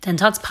Den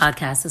Talks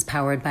podcast is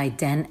powered by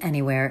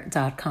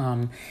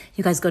denanywhere.com.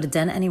 You guys go to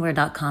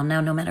denanywhere.com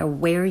now, no matter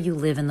where you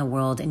live in the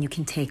world, and you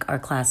can take our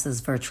classes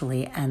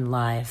virtually and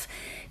live.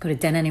 Go to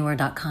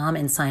denanywhere.com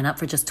and sign up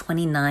for just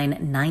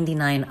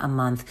 $29.99 a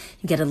month.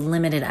 You get a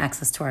limited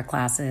access to our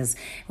classes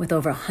with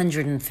over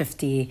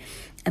 150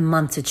 a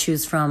month to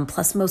choose from.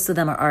 Plus, most of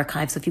them are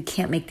archived, so if you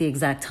can't make the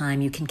exact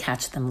time, you can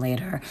catch them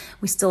later.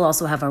 We still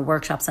also have our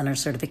workshops and our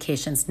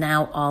certifications,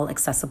 now all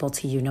accessible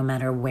to you no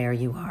matter where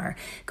you are.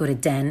 Go to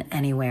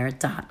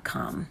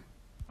denanywhere.com.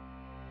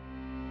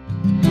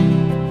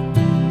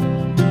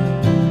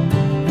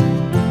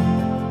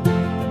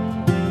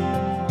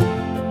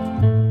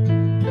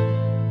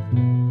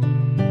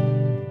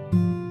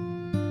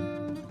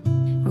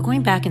 We're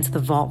going back into the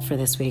vault for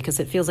this week because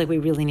it feels like we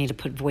really need to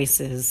put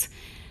voices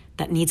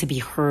that need to be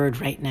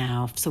heard right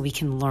now so we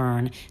can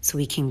learn, so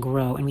we can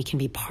grow, and we can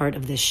be part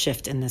of this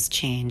shift and this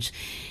change.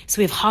 So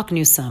we have Hawk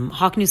Newsome.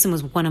 Hawk Newsome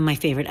was one of my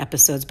favorite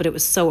episodes, but it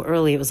was so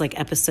early. It was like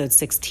episode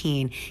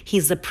 16.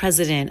 He's the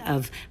president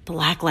of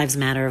Black Lives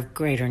Matter of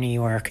Greater New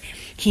York.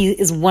 He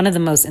is one of the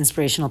most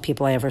inspirational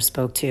people I ever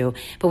spoke to.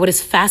 But what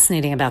is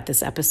fascinating about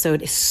this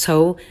episode is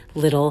so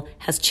little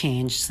has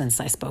changed since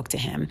I spoke to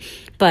him.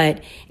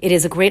 But it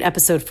is a great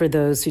episode for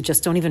those who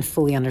just don't even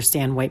fully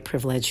understand white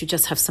privilege, who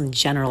just have some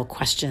general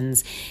questions.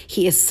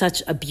 He is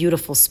such a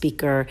beautiful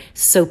speaker,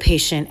 so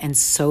patient and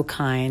so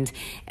kind,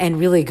 and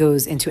really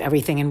goes into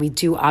everything. And we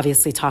do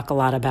obviously talk a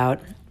lot about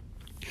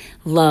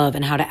love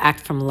and how to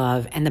act from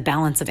love and the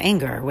balance of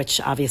anger, which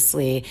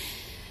obviously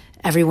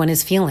everyone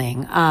is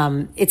feeling.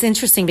 It's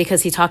interesting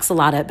because he talks a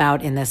lot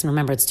about in this, and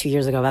remember it's 2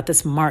 years ago, about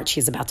this march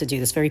he's about to do,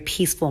 this very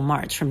peaceful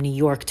march from New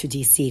York to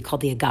DC called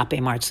the Agape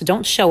March. So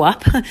don't show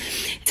up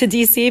to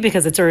DC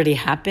because it's already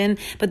happened.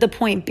 But the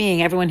point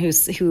being, everyone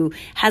who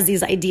has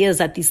these ideas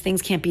that these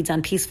things can't be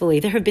done peacefully,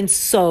 there have been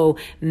so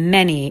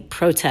many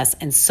protests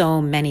and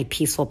so many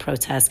peaceful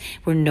protests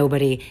where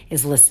nobody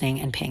is listening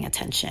and paying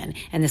attention.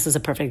 And this is a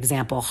perfect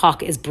example.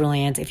 Hawk is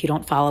brilliant. If you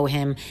don't follow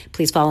him,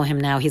 please follow him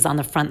now. He's on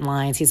the front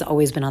lines. He's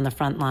always been on the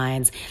front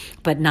lines,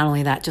 but not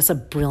only that, just a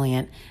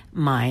brilliant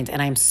mind.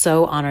 And I'm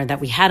so honored that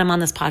we had him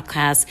on this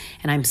podcast,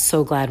 and I'm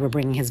so glad we're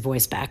bringing his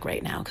voice back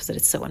right now because it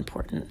is so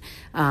important.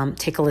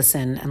 Take a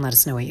listen and let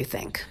us know what you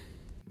think.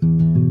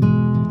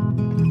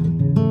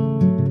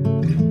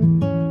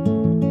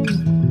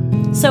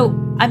 So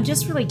I'm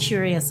just really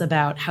curious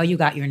about how you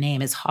got your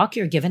name. Is Hawk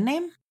your given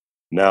name?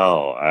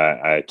 No,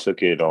 I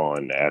took it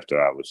on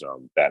after I was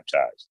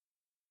baptized.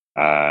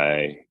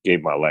 I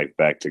gave my life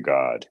back to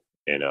God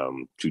in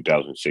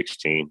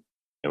 2016,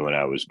 and when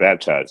I was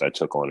baptized, I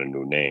took on a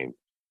new name.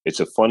 It's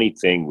a funny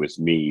thing with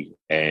me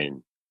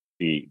and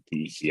the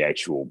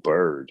actual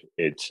bird.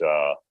 It's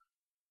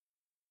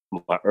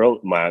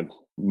my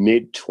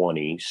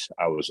mid-20s.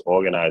 I was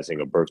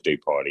organizing a birthday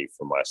party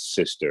for my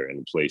sister in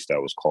a place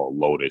that was called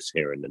Lotus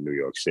here in the New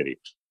York City.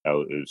 That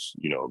was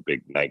a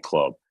big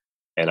nightclub,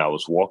 and I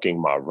was walking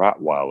my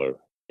Rottweiler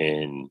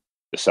in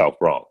the South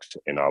Bronx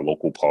in our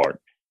local park,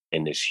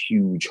 and this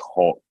huge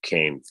hawk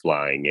came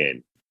flying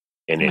in.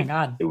 And Oh my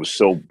God. it was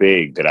so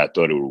big that I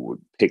thought it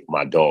would pick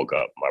my dog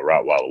up. My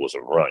Rottweiler was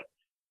a runt.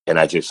 And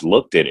I just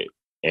looked at it,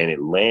 and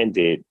it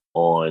landed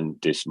on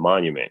this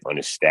monument, on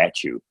a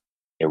statue.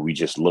 And we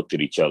just looked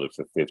at each other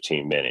for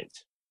 15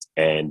 minutes.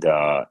 And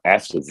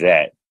after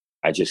that,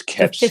 I just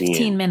kept For 15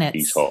 seeing minutes.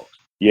 these hawks.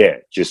 Yeah,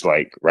 just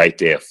like right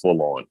there, full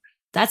on.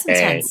 That's And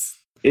intense.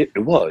 it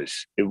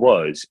was.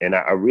 And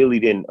I really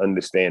didn't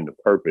understand the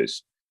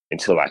purpose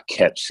until I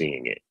kept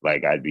seeing it.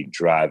 Like I'd be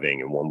driving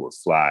and one would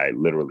fly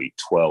literally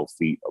 12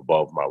 feet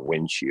above my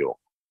windshield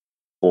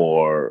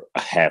for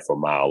a half a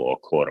mile or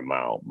a quarter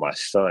mile. My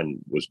son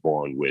was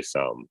born with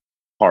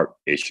heart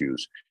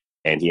issues,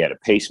 and he had a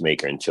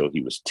pacemaker until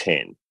he was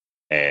 10.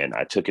 And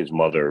I took his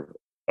mother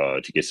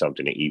to get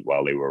something to eat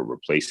while they were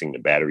replacing the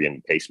battery in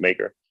the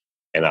pacemaker.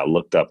 And I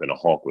looked up and a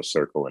hawk was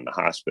circling the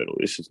hospital.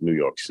 This is New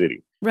York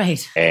City.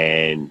 Right.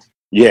 And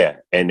yeah,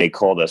 and they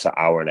called us an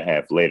hour and a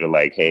half later,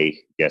 like, hey,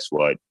 guess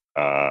what?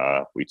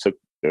 We took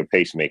the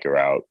pacemaker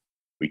out.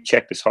 We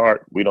checked his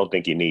heart. We don't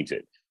think he needs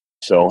it.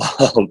 So,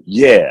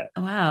 yeah.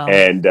 Wow.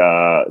 And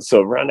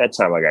so around that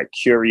time, I got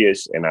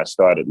curious and I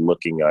started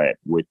looking at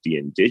what the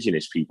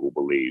indigenous people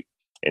believe.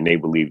 And they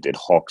believed that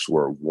hawks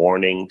were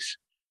warnings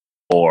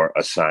or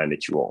a sign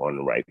that you were on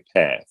the right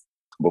path.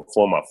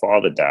 Before my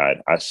father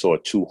died, I saw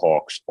 2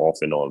 hawks off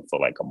and on for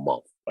like a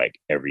month, like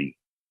every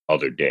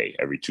other day,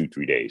 every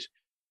 2-3 days.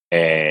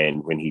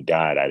 And when he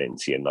died, I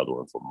didn't see another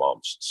one for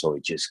months. So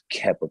it just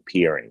kept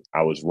appearing.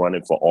 I was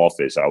running for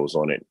office. I was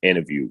on an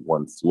interview.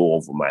 One flew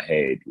over my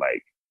head,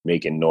 like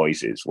making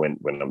noises. When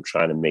I'm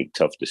trying to make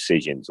tough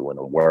decisions or when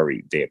I'm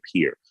worried, they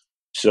appear.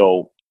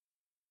 So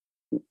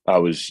I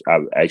was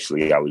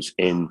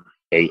in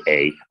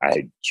AA. I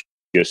had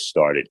just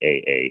started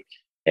AA.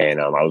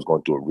 And I was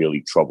going through a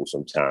really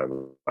troublesome time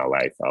in my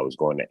life. I was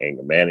going to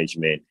anger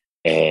management,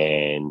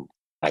 and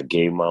I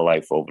gave my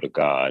life over to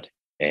God.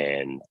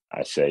 And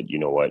I said, you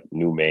know what?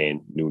 New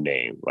man, new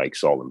name, like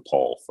Saul and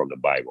Paul from the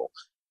Bible.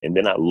 And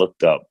then I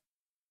looked up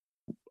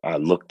I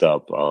looked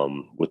up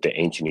with the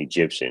ancient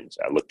Egyptians.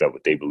 I looked up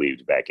what they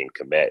believed back in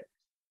Kemet,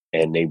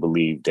 and they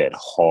believed that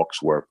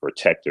hawks were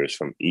protectors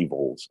from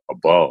evils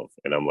above.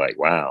 And I'm like,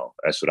 wow,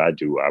 that's what I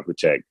do. I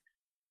protect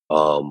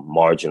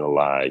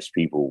marginalized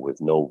people with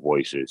no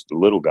voices, the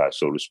little guys,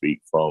 so to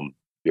speak, from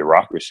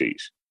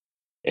bureaucracies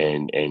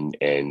and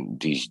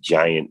these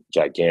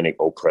gigantic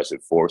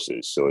oppressive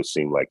forces. So it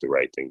seemed like the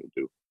right thing to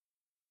do.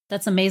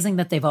 That's amazing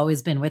that they've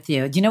always been with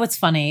you. Do you know what's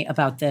funny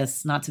about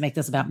this? Not to make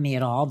this about me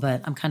at all,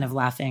 but I'm kind of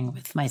laughing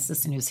with my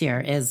assistant who's here.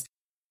 Is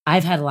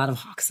I've had a lot of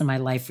hawks in my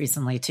life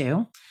recently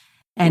too.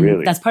 And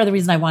Really? that's part of the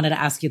reason I wanted to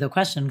ask you the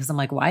question because I'm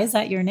like, why is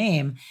that your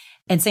name?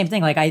 And same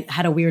thing, like I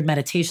had a weird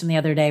meditation the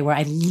other day where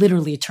I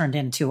literally turned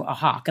into a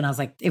hawk. And I was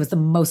like, it was the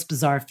most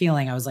bizarre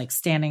feeling. I was like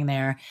standing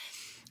there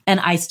and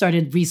I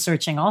started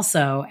researching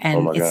also.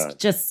 Oh And my it's God.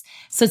 just,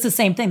 so it's the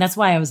same thing. That's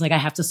why I was like, I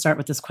have to start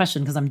with this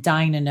question because I'm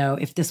dying to know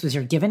if this was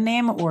your given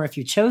name or if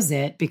you chose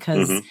it,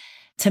 because Hmm.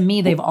 to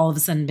me, they've What, all of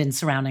a sudden been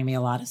surrounding me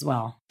a lot as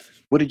well.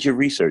 what did your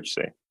research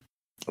say?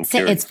 I'm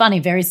It's curious. funny,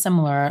 very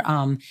similar.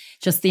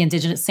 Just the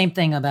indigenous, same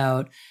thing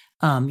about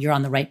you're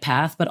on the right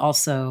path, but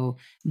also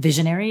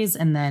visionaries.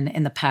 And then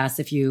in the past,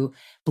 if you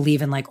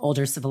believe in like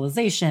older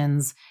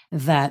civilizations,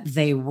 that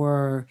they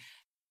were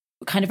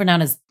kind of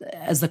renowned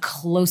as the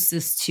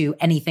closest to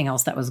anything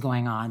else that was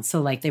going on.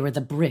 So like they were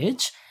the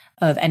bridge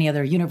of any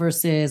other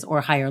universes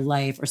or higher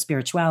life or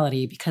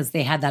spirituality because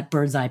they had that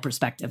bird's eye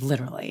perspective,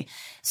 literally.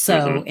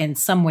 So Hmm. in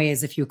some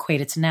ways, if you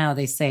equate it to now,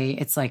 they say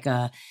it's like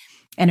a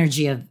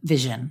energy of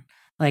vision.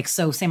 Like,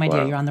 so same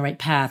idea, you're Wow. on the right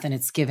path and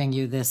it's giving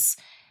you this.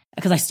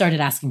 Because I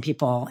started asking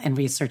people and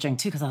researching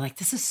too, because I'm like,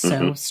 this is Hmm.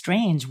 so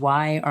strange.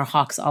 Why are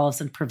hawks all of a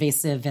sudden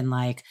pervasive in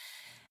like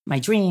my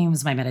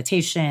dreams, my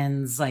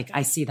meditations? Like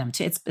I see them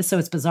too. It's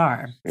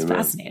bizarre. It's Amen.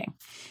 fascinating.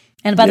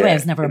 And by the way, I Yeah,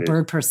 was never a it is.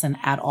 bird person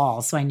at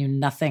all. So I knew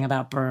nothing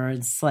about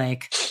birds.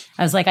 Like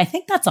I was like, I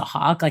think that's a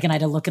hawk. Like, and I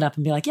had to look it up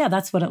and be like, yeah,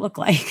 that's what it looked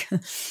like.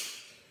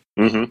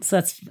 Hmm. So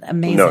that's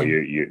No, amazing.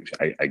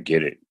 I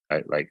get it.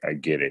 I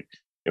get it.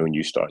 And when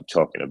you start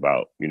talking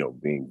about,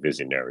 being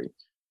visionary,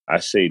 I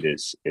say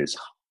this as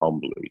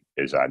humbly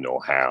as I know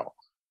how,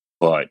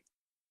 but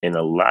in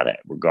a lot of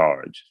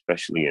regards,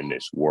 especially in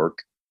this work,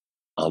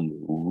 I'm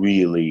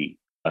really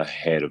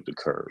ahead of the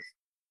curve,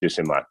 just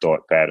in my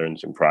thought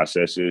patterns and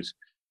processes.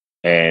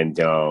 And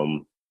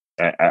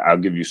I'll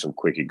give you some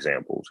quick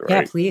examples,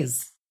 Yeah, right?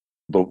 please.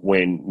 But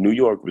when New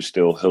York was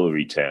still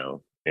Hillary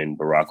Town and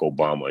Barack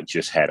Obama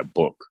just had a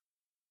book,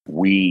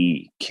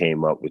 we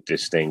came up with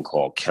this thing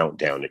called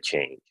Countdown to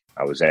Change.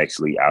 I was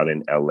actually out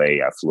in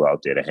LA. I flew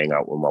out there to hang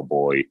out with my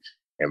boy,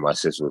 and my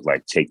sister was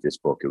like, take this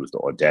book. It was The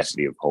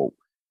Audacity of Hope.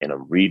 And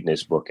I'm reading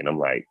this book, and I'm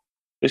like,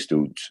 this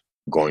dude's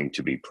going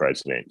to be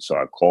president. So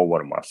I called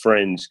one of my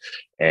friends,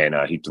 and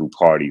he threw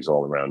parties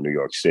all around New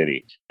York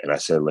City. And I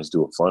said, let's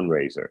do a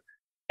fundraiser.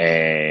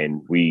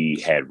 And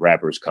we had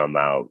rappers come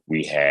out.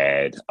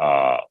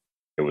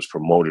 It was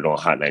promoted on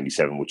Hot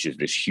 97, which is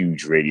this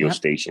huge radio Yep.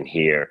 station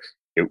here.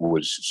 It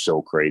was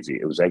so crazy.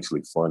 It was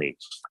actually funny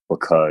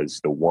because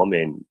the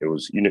woman, it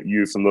was,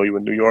 you're familiar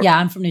with New York? Yeah,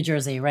 I'm from New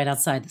Jersey, right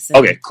outside the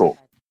Okay, city. cool.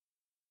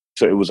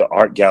 So it was an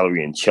art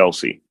gallery in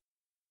Chelsea.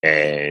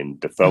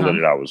 And the Uh fella huh.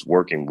 that I was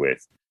working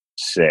with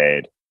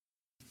said,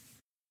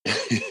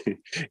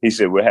 he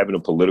said, we're having a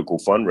political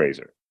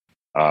fundraiser.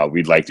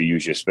 We'd like to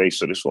use your space.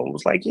 So this one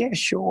was like, yeah,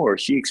 sure.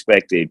 She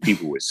expected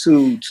people with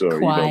suits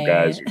or,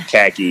 guys Quiet. with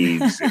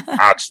khakis and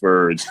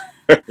Oxfords.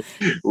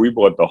 We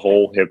brought the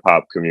whole hip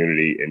hop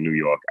community in New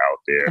York out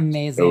there.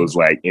 It was Amazing.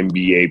 like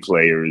NBA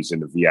players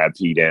in the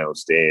VIP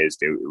downstairs.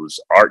 It was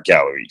art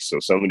gallery. So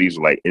some of these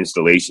were like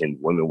installation.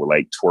 Women were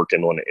like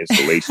twerking on the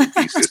installation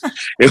pieces.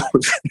 It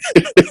was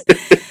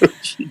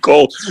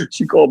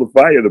she called the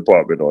fire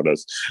department on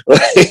us.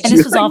 Like, And she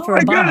this was was like, all oh for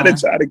my God,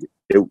 it's Obama. out of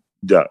it.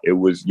 It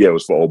was, yeah, it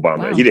was for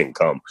Obama. He Wow. didn't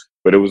come,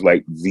 but it was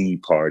like the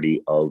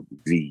party of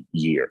the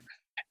year.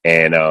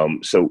 And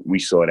so we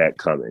saw that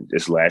coming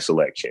this last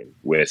election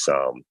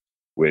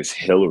with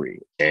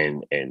Hillary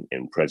and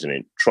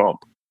President Trump.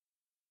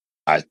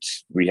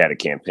 We had a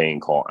campaign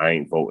called "I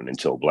Ain't Voting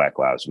Until Black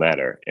Lives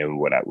Matter," and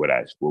what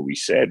we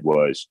said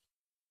was,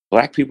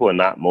 Black people are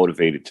not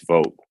motivated to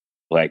vote.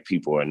 Black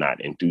people are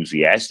not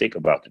enthusiastic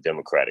about the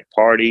Democratic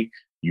Party.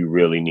 You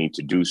really need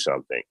to do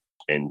something.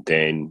 And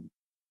then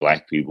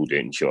Black people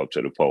didn't show up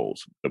to the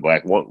polls. The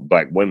black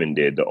women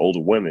did, the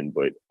older women,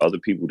 but other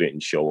people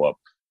didn't show up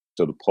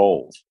to the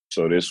polls.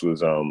 So this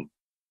was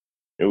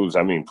it was,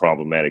 I mean,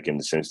 problematic in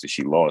the sense that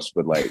she lost,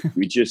 but like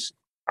we just,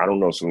 I don't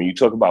know. So when you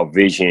talk about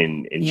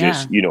vision and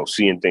just, Yeah.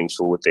 seeing things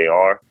for what they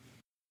are,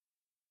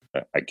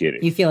 I get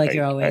it. You feel like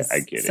you're I always,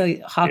 get it. so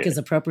Hawk Yeah. is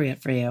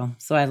appropriate for you.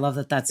 So I love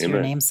that that's your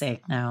Amen.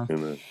 namesake now.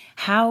 Amen.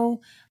 How,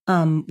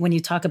 when you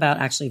talk about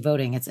actually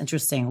voting, it's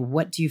interesting.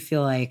 What do you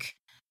feel like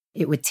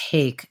it would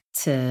take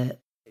to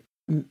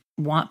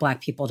want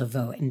Black people to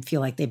vote and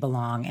feel like they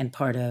belong and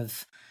part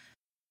of,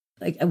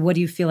 like, what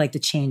do you feel like the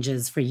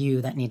changes for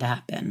you that need to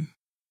happen?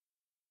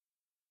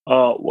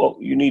 Well,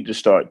 you need to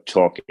start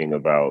talking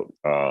about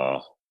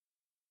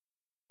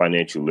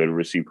financial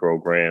literacy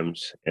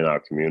programs in our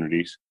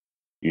communities.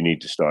 You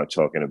need to start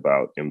talking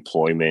about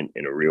employment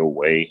in a real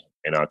way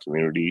in our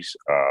communities.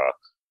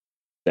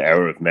 The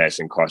era of mass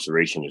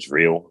incarceration is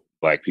real.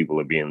 Black people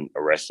are being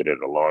arrested at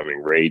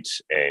alarming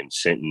rates and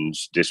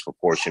sentenced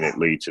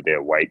disproportionately to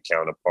their white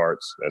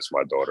counterparts. That's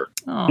my daughter.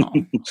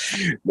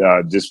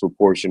 Oh,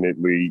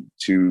 Disproportionately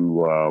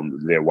to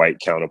their white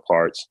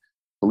counterparts.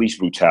 Police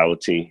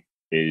brutality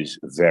is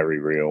very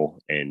real,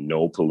 and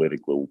no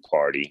political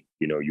party.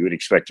 You would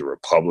expect the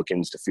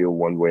Republicans to feel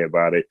one way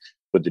about it,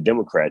 but the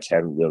Democrats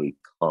haven't really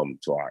come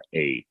to our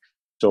aid.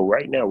 So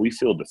right now we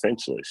feel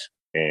defenseless,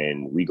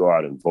 and we go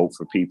out and vote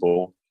for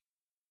people.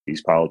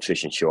 These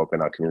politicians show up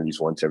in our communities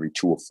once every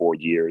 2 or 4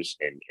 years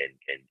and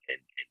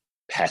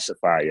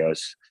pacify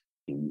us,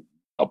 and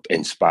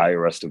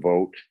inspire us to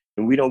vote,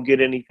 and we don't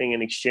get anything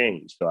in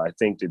exchange. So I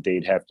think that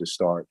they'd have to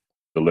start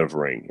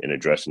delivering and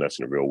addressing us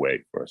in a real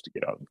way for us to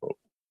get out and vote.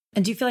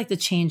 and do you feel like the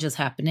change is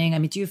happening? I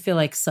mean, do you feel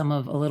like some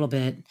of a little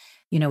bit,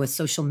 with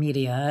social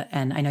media,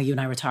 and I know you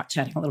and I were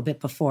chatting a little bit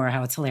before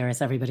how it's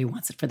hilarious. Everybody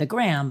wants it for the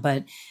gram,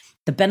 but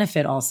the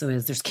benefit also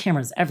is there's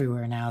cameras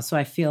everywhere now. So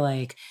I feel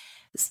like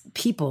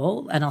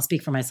people, and I'll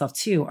speak for myself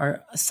too,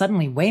 are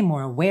suddenly way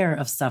more aware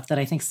of stuff that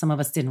I think some of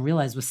us didn't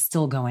realize was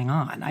still going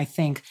on. I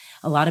think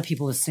a lot of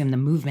people assume the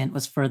movement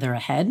was further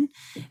ahead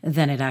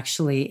than it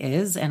actually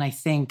is. And I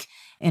think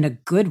in a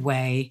good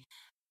way,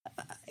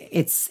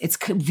 it's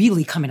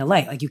really coming to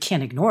light. Like, you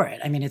can't ignore it.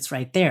 I mean, it's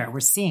right there. We're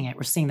seeing it.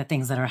 We're seeing the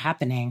things that are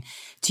happening.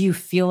 Do you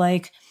feel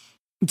like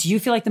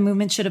the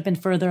movement should have been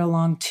further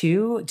along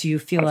too? Do you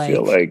feel I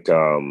feel like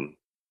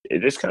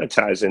this kind of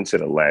ties into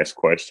the last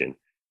question.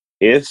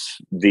 If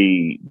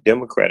the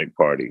Democratic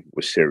Party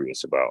was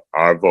serious about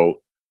our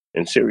vote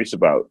and serious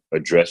about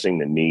addressing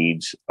the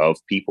needs of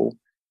people,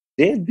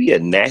 there'd be a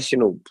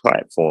national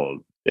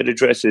platform that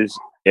addresses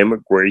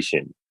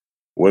immigration,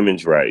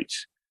 women's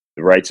rights,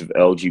 the rights of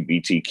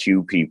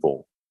LGBTQ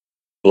people,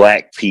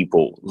 Black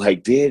people.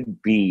 Like,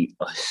 there'd be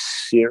a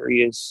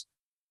serious,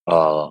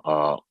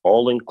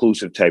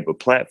 all-inclusive type of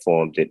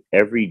platform that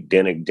every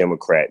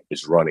Democrat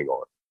is running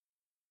on.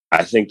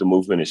 I think the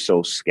movement is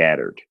so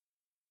scattered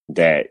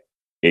that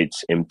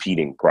it's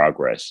impeding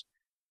progress.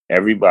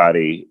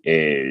 Everybody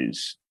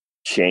is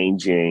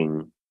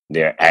changing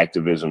their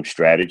activism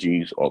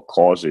strategies or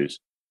causes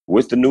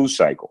with the news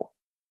cycle,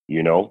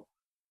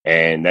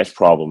 and that's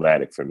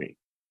problematic for me.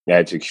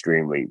 That's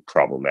extremely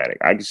problematic.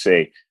 I could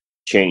say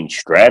change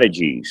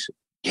strategies,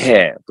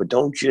 yeah, but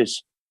don't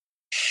just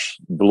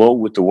blow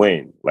with the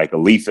wind like a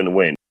leaf in the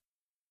wind.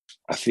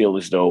 I feel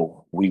as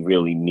though we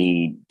really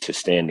need to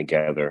stand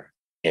together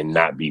and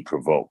not be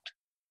provoked.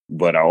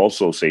 But I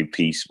also say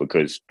peace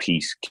because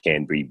peace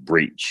can be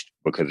breached.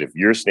 Because if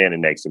you're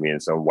standing next to me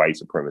and some white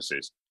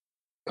supremacist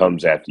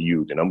comes after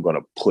you, then I'm going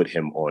to put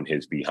him on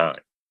his behind.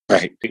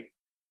 Right.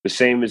 The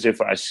same as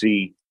if I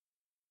see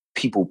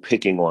people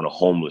picking on a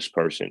homeless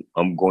person,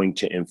 I'm going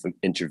to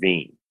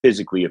intervene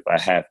physically if I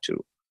have to.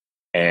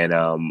 And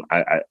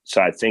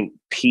so I think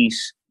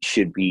peace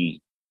should be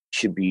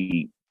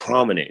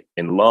prominent,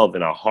 and love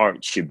in our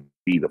hearts should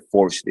be the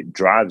force that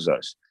drives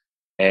us.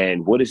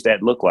 And what does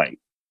that look like?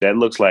 That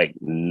looks like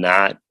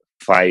not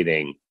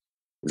fighting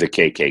the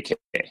KKK,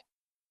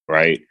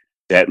 right?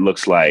 That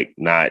looks like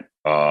not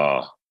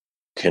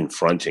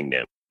confronting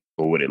them.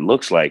 But what it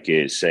looks like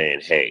is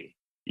saying, hey,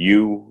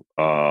 you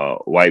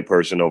white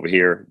person over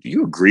here, do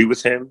you agree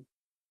with him?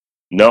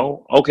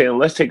 No? Okay, then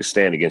let's take a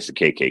stand against the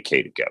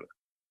KKK together.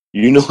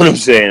 You know what I'm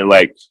saying?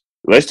 Like,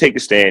 let's take a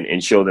stand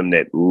and show them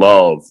that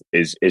love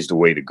is the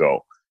way to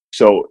go.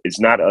 So it's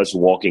not us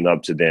walking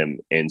up to them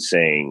and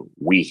saying,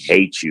 we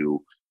hate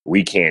you,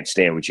 we can't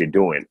stand what you're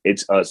doing.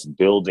 It's us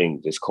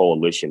building this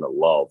coalition of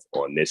love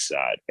on this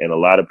side. And a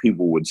lot of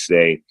people would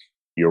say,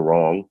 you're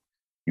wrong.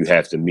 You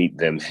have to meet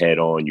them head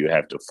on. You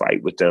have to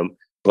fight with them.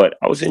 But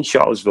I was in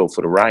Charlottesville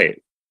for the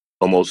riot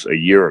almost a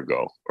year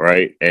ago,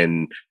 right?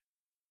 And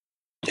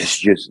it's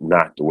just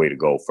not the way to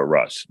go for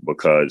us,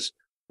 because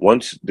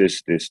once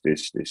this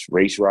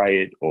race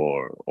riot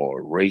or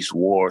race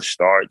war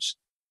starts,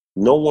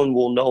 no one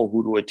will know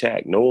who to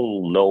attack. No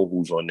one will know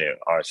who's on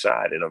our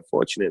side. And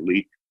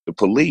unfortunately, the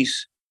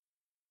police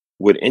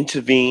would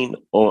intervene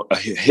on,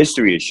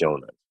 history has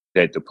shown us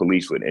that the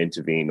police would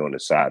intervene on the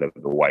side of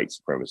the white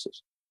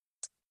supremacists.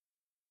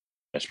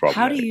 That's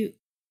problematic.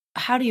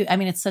 How do you, I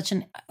mean, it's such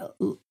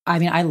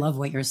I love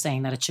what you're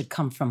saying, that it should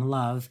come from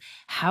love.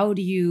 How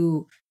do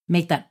you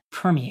make that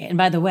permeate? And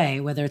by the way,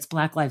 whether it's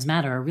Black Lives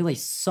Matter or really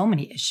so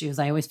many issues,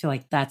 I always feel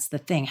like that's the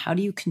thing. How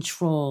do you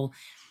control,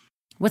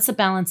 what's the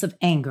balance of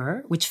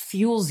anger, which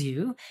fuels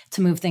you to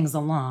move things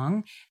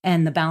along,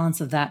 and the balance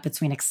of that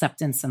between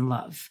acceptance and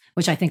love,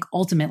 which I think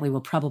ultimately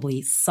will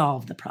probably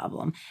solve the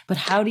problem. But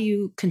how do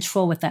you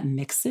control what that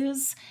mix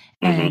is?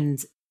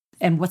 Mm-hmm.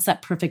 And what's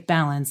that perfect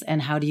balance?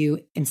 And how do you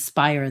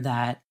inspire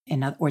that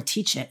or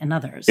teach it in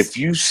others? If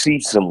you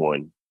see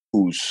someone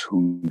who's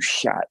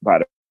shot by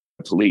the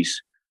police,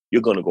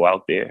 you're going to go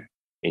out there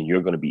and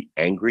you're going to be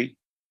angry,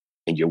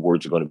 and your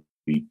words are going to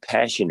be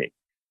passionate,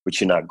 but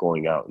you're not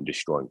going out and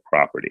destroying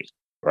property,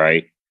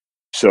 right?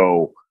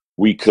 So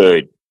we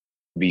could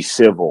be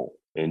civil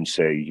and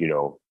say,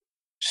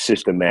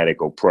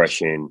 systematic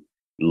oppression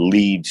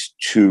leads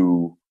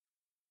to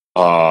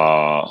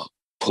uh,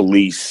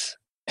 police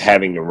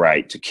having the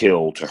right to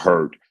kill, to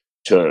hurt,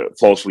 to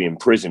falsely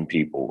imprison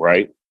people,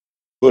 right?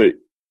 But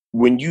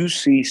when you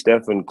see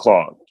Stephen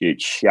Clark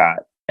get shot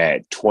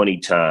at 20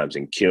 times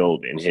and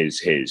killed in his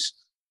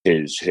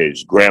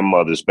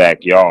grandmother's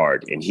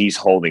backyard, and he's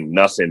holding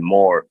nothing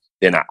more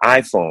than an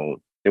iPhone,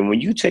 then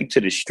when you take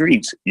to the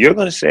streets, you're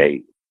gonna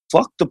say,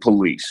 "Fuck the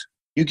police."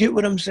 You get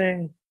what I'm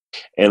saying?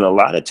 And a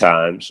lot of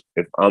times,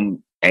 if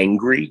I'm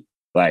angry,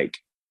 like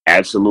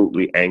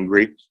absolutely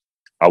angry,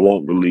 I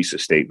won't release a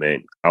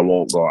statement. I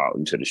won't go out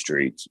into the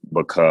streets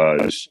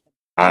because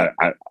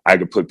I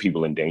could put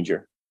people in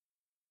danger,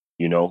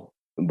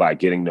 by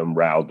getting them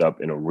riled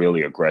up in a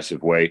really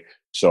aggressive way.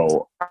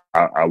 So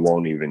I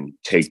won't even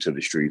take to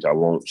the streets. I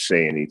won't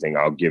say anything.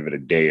 I'll give it a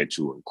day or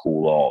two and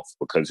cool off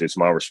because it's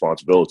my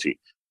responsibility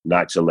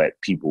not to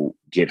let people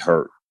get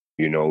hurt,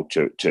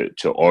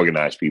 to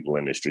organize people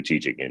in a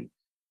strategic and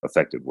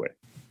effective way.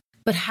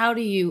 But how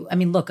do you, I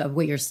mean, look,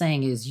 what you're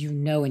saying is,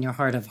 in your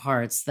heart of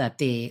hearts that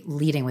the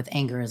leading with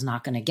anger is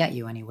not going to get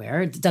you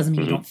anywhere. It doesn't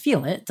mean you don't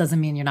feel it. It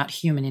doesn't mean you're not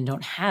human and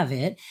don't have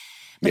it.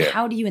 But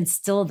how do you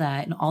instill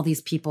that in all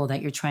these people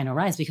that you're trying to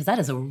rise? Because that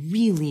is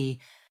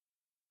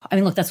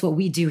look, that's what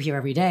we do here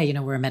every day.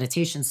 We're a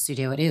meditation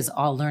studio. It is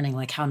all learning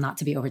like how not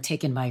to be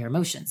overtaken by your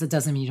emotions. It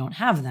doesn't mean you don't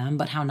have them,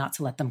 but how not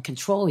to let them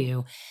control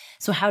you.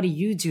 So how do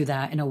you do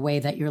that in a way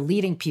that you're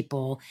leading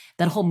people?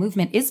 That whole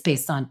movement is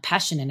based on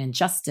passion and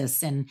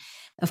injustice. And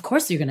of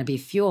course, you're going to be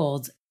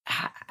fueled.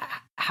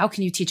 How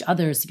can you teach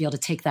others to be able to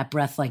take that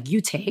breath like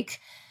you take?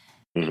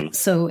 Mm-hmm.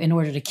 So in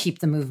order to keep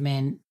the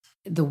movement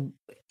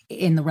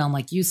in the realm,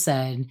 like you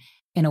said,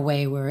 in a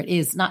way where it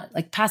is not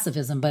like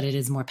pacifism, but it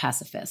is more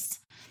pacifist.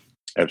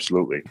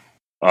 Absolutely.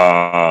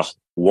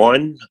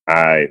 One,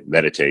 I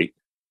meditate,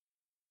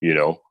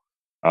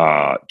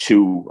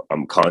 two,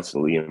 I'm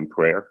constantly in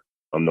prayer.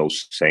 I'm no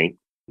saint,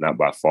 not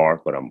by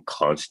far, but I'm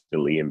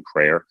constantly in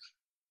prayer.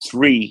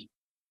 Three,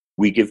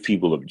 we give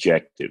people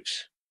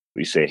objectives.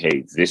 We say,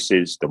 hey, this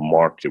is the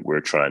mark that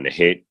we're trying to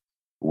hit.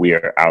 We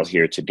are out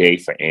here today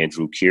for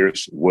Andrew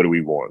Kearse. What do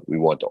we want? We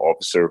want the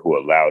officer who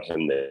allowed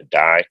him to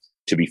die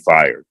to be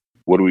fired.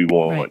 What do we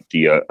want? Right.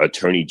 The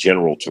attorney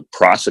general to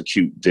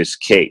prosecute this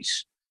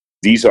case.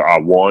 These are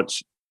our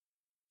wants.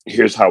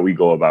 Here's how we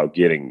go about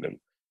getting them.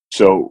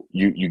 So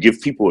you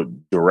give people a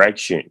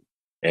direction,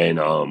 and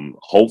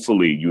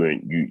hopefully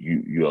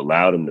you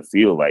allow them to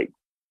feel like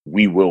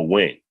we will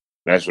win.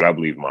 That's what I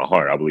believe in my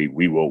heart. I believe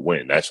we will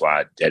win. That's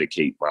why I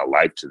dedicate my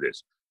life to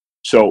this.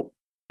 So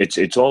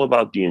it's all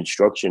about the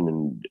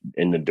instruction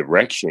and the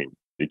direction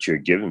that you're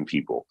giving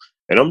people.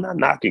 And I'm not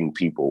knocking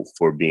people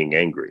for being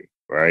angry,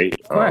 right?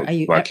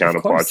 My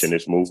counterparts in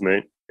this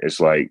movement, it's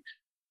like,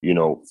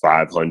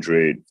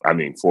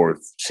 4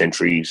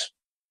 centuries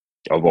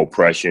of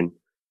oppression.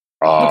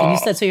 Look, and you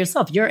said so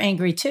yourself, you're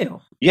angry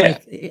too. Yeah.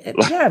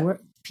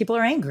 People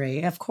are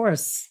angry, of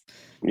course.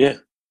 Yeah.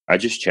 I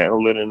just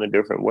channel it in a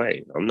different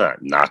way. I'm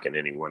not knocking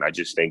anyone. I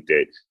just think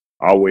that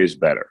our way is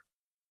better.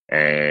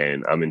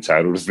 And I'm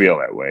entitled to feel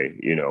that way,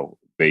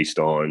 based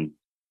on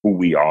who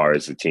we are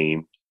as a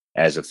team,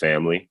 as a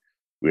family.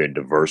 We're a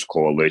diverse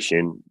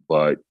coalition,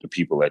 but the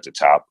people at the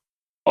top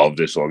of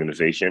this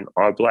organization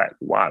are Black.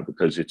 Why?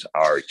 Because it's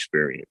our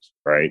experience,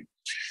 right?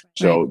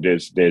 So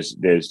there's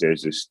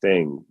this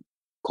thing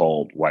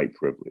called white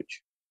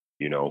privilege,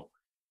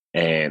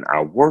 and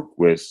I work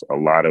with a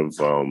lot of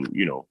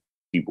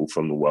people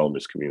from the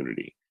wellness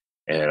community,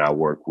 and I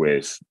work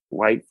with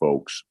white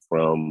folks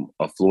from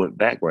affluent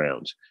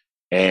backgrounds,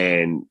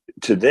 and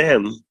to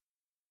them,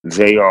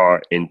 they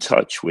are in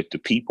touch with the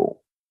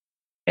people,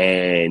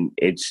 and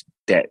it's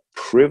that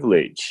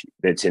privilege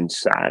that's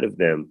inside of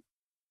them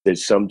that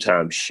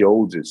sometimes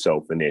shows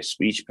itself in their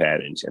speech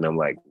patterns. And I'm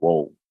like,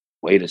 whoa,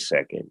 wait a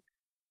second.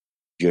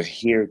 You're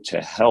here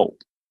to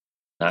help,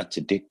 not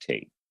to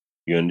dictate.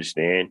 You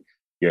understand?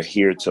 You're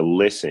here to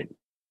listen.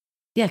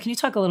 Yeah. Can you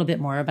talk a little bit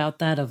more about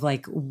that? Of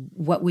like,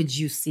 what would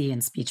you see in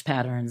speech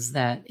patterns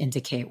that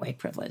indicate white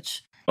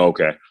privilege?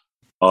 Okay.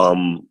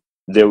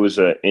 There was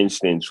an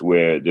instance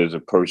where there's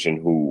a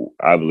person who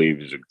I believe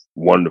is a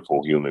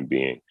wonderful human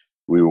being.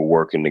 We were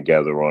working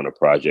together on a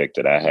project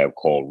that I have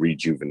called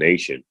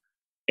Rejuvenation.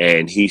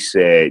 And he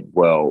said,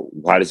 well,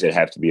 why does it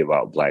have to be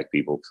about Black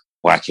people?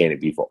 Why can't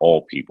it be for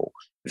all people?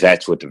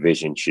 That's what the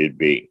vision should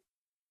be.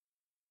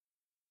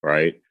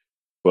 Right?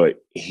 But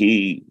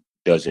he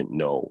doesn't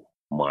know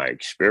my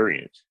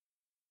experience.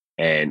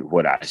 And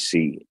what I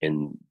see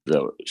in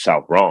the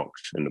South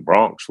Bronx, in the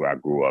Bronx where I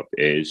grew up,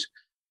 is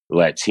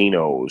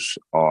Latinos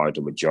are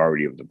the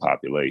majority of the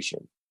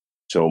population.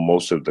 So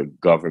most of the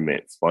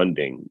government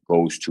funding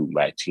goes to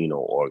Latino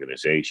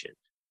organizations.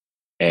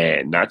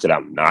 And not that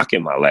I'm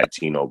knocking my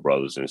Latino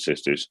brothers and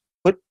sisters,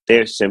 but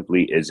there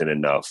simply isn't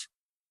enough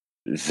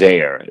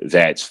there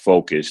that's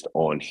focused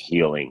on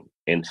healing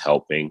and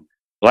helping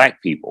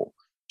Black people.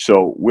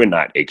 So we're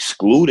not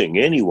excluding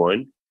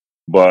anyone,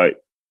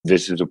 but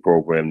this is a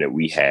program that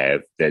we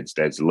have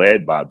that's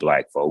led by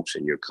Black folks,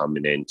 and you're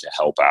coming in to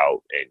help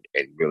out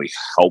and really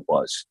help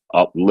us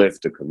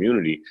uplift the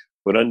community,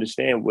 but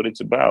understand what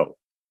it's about.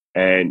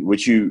 And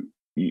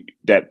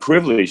that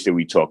privilege that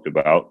we talked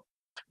about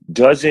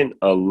doesn't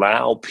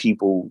allow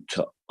people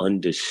to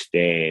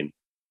understand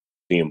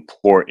the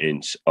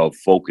importance of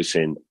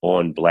focusing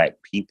on Black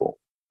people,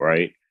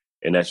 right?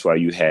 And that's why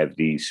you have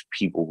these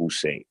people who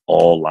say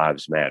all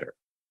lives matter,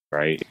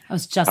 right? I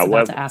was just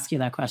about to ask you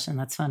that question.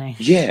 That's funny.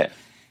 Yeah,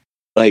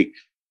 like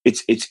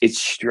it's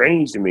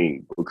strange to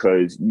me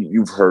because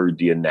you've heard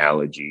the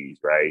analogies,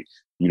 right?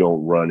 You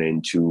don't run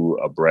into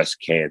a breast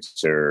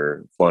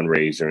cancer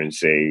fundraiser and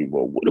say,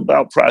 well, what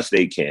about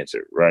prostate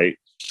cancer, right?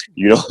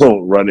 You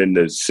don't run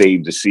into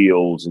Save the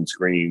Seals and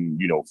scream,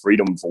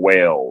 freedom for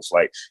whales.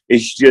 Like,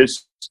 it's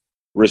just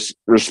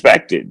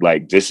respected.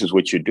 Like, this is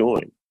what you're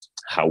doing.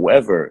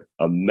 However,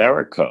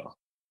 America,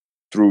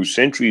 through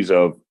centuries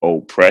of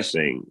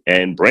oppressing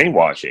and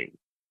brainwashing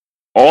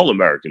all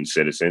American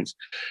citizens,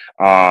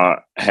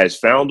 has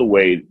found a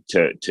way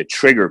to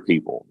trigger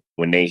people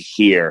when they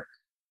hear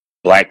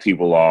Black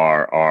people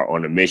are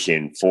on a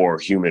mission for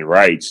human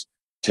rights,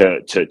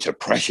 to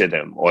pressure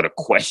them or to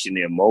question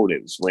their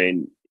motives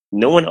when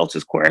no one else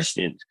is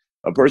questioned.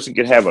 A person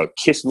could have a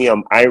 "Kiss Me,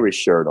 I'm Irish"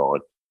 shirt on.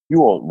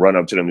 You won't run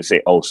up to them and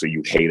say, "Oh, so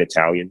you hate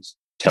Italians?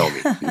 Tell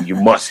me, you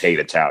must hate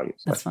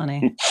Italians." That's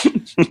funny.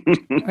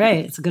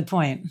 Right. It's a good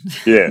point.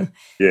 Yeah.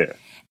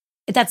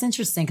 That's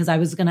interesting because I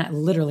was going to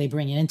literally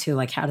bring it into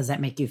like, how does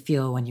that make you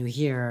feel when you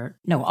hear,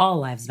 no, all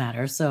lives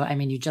matter? So, I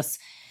mean, you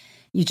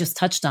just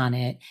touched on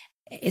it.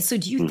 So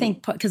do you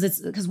think,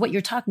 because what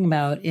you're talking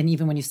about, and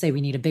even when you say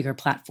we need a bigger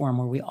platform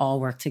where we all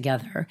work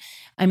together,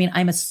 I mean,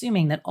 I'm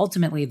assuming that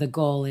ultimately the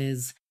goal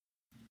is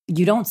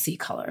you don't see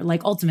color.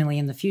 Like ultimately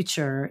in the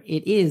future,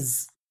 it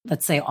is,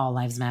 let's say, all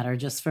lives matter,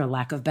 just for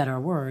lack of better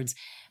words.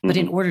 But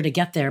in order to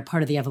get there,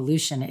 part of the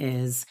evolution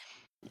is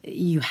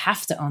you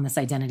have to own this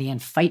identity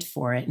and fight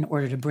for it in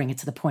order to bring it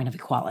to the point of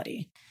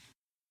equality.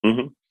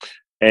 Mm-hmm.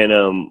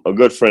 And a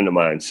good friend of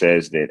mine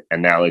says that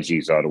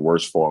analogies are the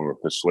worst form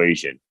of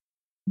persuasion,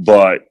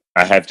 but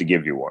I have to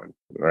give you one,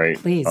 right?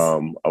 Please.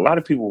 A lot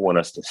of people want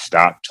us to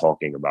stop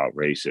talking about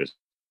racism,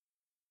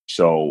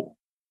 so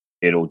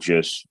it'll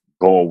just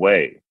go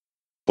away.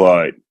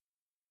 But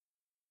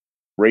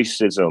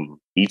racism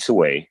eats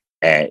away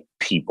at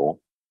people.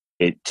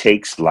 It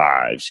takes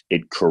lives.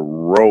 It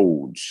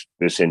corrodes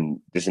this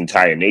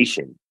entire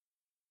nation.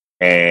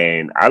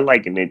 And I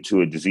liken it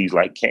to a disease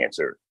like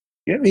cancer.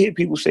 You ever hear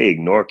people say,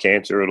 ignore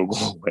cancer, it'll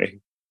go away?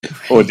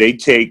 Right. Or they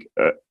take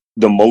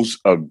the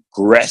most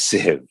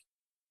aggressive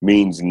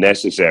means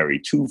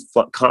necessary to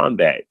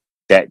combat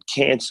that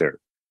cancer.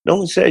 No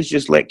one says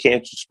just let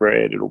cancer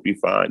spread, it'll be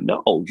fine.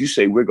 No, you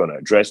say we're going to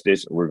address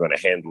this and we're going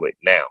to handle it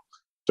now.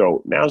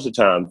 So now's the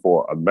time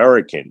for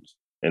Americans,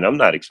 and I'm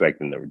not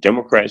expecting the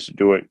Democrats to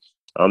do it.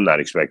 I'm not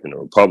expecting the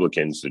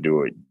Republicans to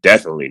do it.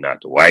 Definitely not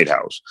the White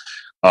House.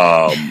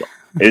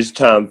 It's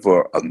time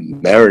for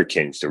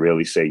Americans to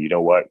really say, you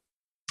know what?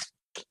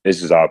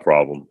 This is our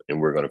problem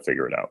and we're going to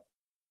figure it out.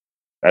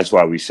 That's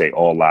why we say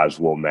all lives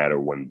will matter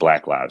when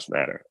Black lives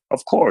matter.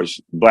 Of course,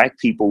 Black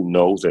people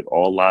know that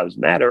all lives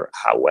matter.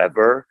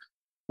 However,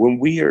 when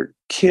we are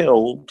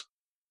killed,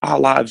 our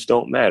lives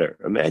don't matter.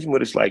 Imagine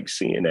what it's like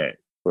seeing that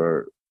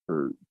for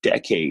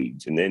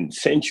decades and then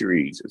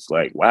centuries. It's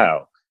like,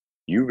 wow,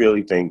 you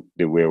really think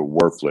that we're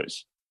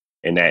worthless,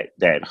 and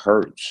that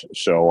hurts.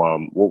 So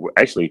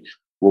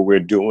what we're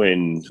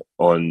doing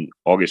on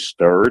August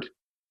 3rd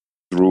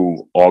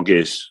through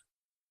August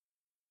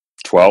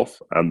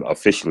 12th, I'm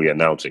officially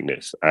announcing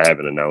this. I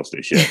haven't announced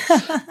this yet.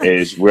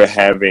 Is we're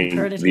having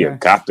the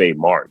Agape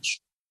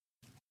March.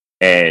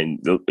 And,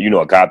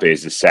 Agape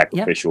is the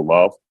sacrificial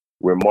love.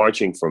 We're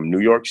marching from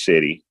New York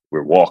City.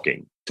 We're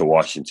walking to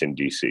Washington,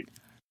 D.C.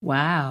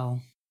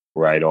 Wow.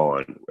 Right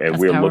on. And That's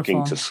we're powerful.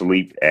 looking to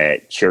sleep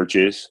at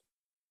churches,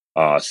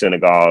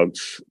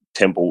 synagogues,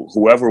 temple,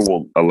 whoever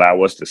will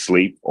allow us to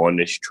sleep on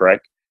this trek.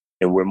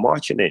 And we're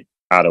marching it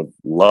out of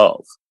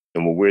love.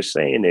 And what we're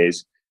saying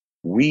is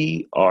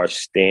we are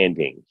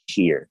standing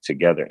here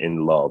together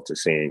in love to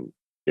saying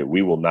that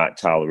we will not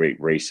tolerate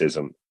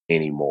racism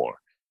anymore.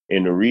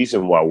 And the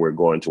reason why we're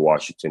going to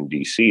Washington,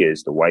 D.C.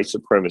 is the white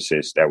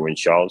supremacists that were in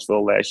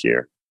Charlottesville last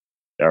year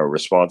that are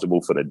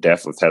responsible for the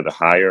death of Heather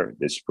Heyer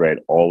that spread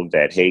all of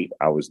that hate.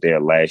 I was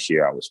there last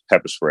year. I was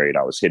pepper sprayed.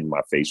 I was hitting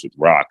my face with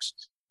rocks.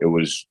 It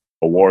was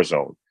a war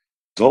zone.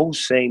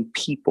 Those same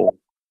people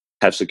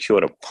have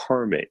secured a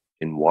permit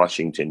in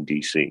Washington,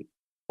 D.C.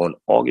 on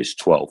August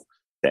 12th,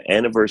 the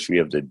anniversary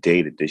of the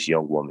day that this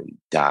young woman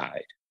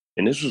died.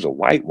 And this was a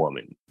white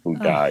woman who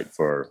died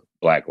for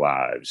Black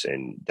lives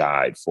and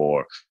died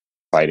for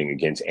fighting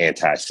against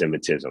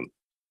anti-Semitism.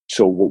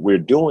 So what we're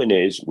doing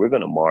is we're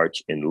going to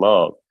march in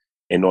love.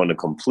 And on the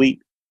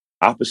complete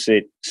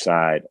opposite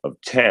side of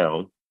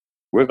town,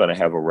 we're going to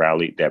have a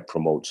rally that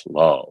promotes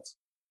love,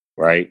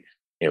 right?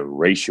 And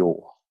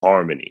racial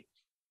harmony.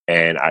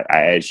 And I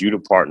ask you to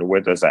partner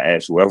with us. I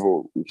ask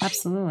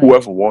Absolutely.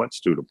 whoever wants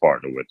to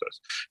partner with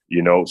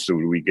us, so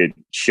we could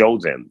show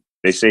them.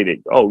 They say that,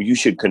 oh, you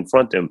should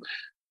confront them.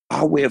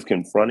 Our way of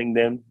confronting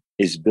them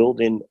is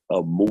building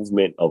a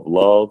movement of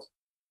love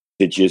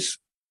that just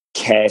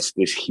casts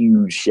this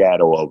huge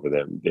shadow over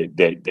them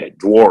that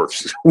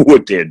dwarfs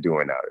what they're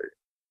doing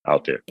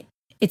out there.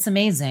 It's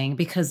amazing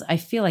because I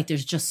feel like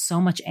there's just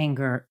so much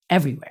anger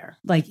everywhere.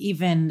 Like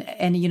even,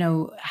 and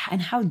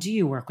and how do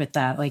you work with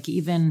that? Like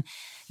even,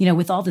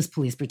 with all this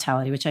police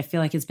brutality, which I feel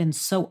like has been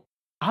so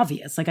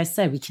obvious. Like I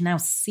said, we can now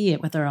see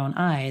it with our own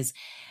eyes,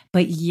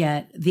 but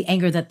yet the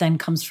anger that then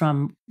comes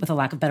from, with a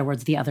lack of better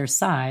words, the other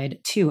side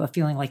too, of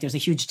feeling like there's a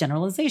huge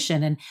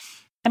generalization. And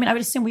I mean, I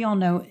would assume we all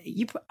know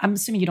I'm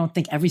assuming you don't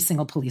think every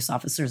single police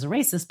officer is a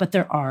racist, but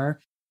there are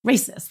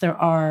racist. There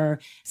are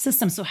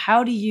systems. So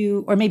how do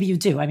you, or maybe you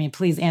do, I mean,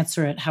 please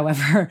answer it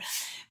however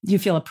you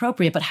feel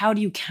appropriate, but how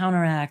do you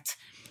counteract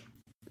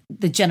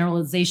the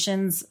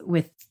generalizations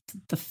with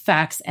the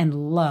facts and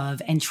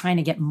love and trying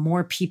to get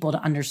more people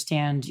to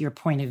understand your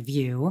point of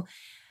view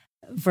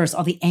versus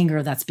all the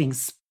anger that's being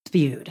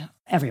spewed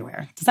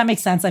everywhere? Does that make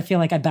sense? I feel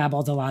like I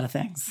babbled a lot of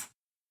things.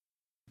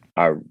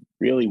 I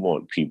really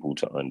want people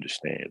to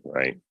understand,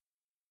 right,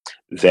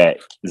 that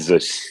the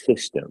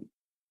system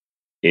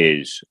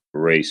is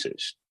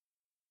racist.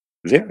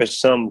 There are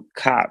some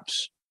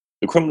cops,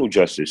 the criminal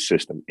justice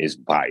system is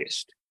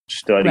biased.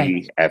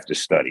 Study after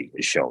study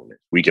has shown it.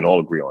 We can all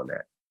agree on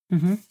that.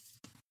 Mm-hmm.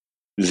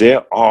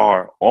 There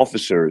are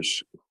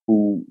officers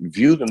who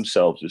view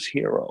themselves as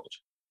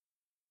heroes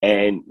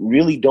and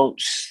really don't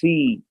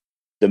see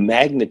the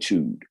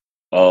magnitude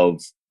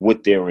of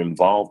what they're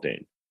involved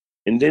in.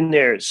 And then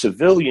there are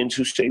civilians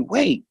who say,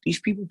 wait, these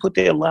people put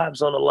their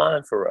lives on the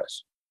line for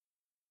us.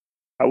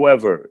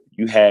 However,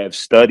 you have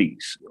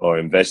studies or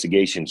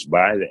investigations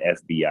by the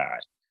FBI,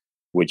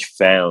 which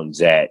found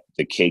that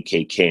the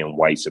KKK and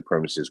white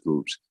supremacist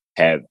groups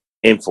have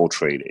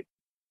infiltrated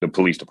the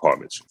police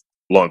departments,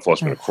 law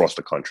enforcement across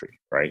the country,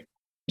 right?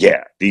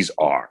 Yeah, these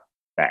are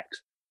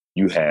facts.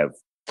 You have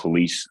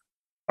police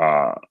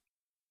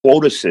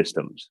quota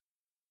systems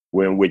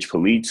in which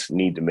police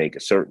need to make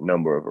a certain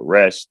number of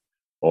arrests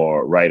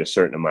or write a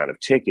certain amount of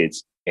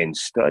tickets. And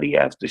study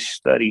after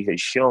study has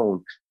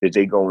shown that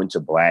they go into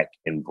Black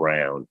and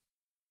brown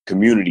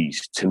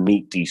communities to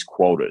meet these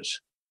quotas.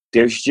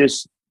 There's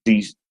just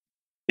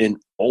an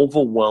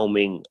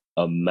overwhelming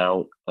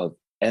amount of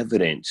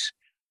evidence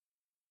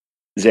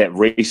that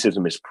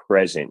racism is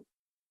present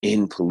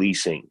in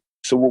policing.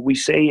 So what we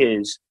say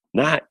is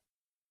not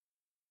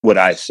what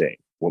I say,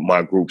 what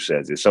my group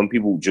says is some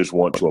people just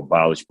want to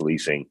abolish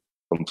policing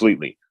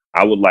completely.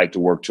 I would like to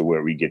work to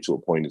where we get to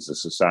a point as a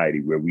society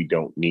where we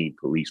don't need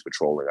police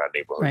patrolling our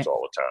neighborhoods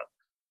all the time.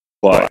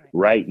 But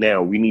right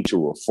now, we need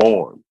to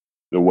reform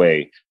the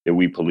way that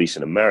we police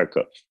in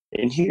America.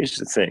 And here's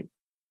the thing.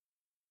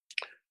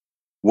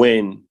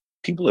 When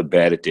people are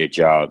bad at their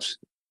jobs,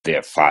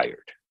 they're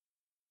fired,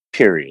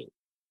 period.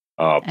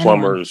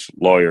 Plumbers,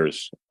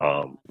 lawyers,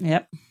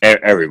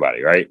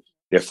 everybody, right?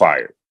 They're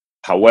fired.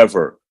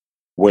 However,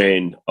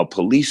 when a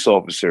police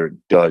officer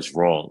does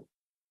wrong,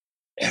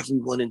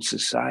 everyone in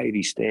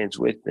society stands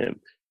with them.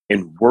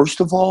 And worst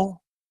of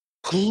all,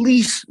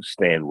 police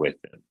stand with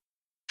them.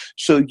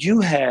 So you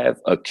have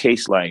a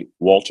case like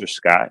Walter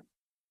Scott,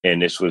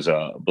 and this was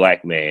a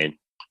Black man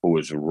who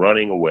was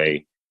running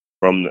away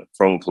from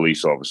a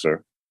police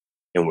officer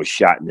and was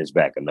shot in his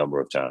back a number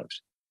of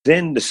times.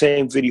 Then the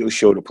same video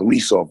showed a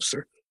police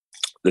officer.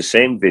 The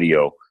same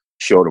video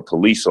showed a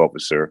police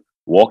officer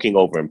walking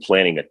over and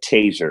planting a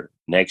taser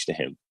next to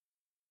him.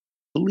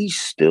 Police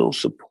still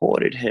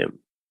supported him.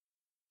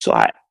 So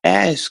I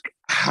ask,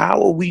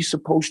 how are we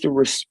supposed to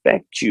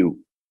respect you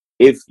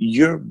if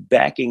you're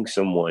backing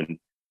someone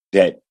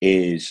that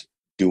is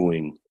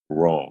doing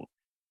wrong?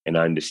 And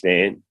I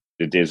understand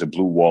that there's a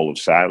blue wall of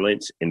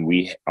silence, and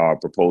we are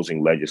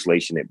proposing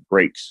legislation that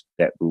breaks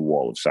that blue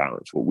wall of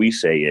silence. What we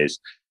say is,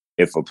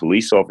 if a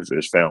police officer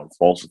is found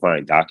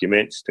falsifying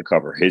documents to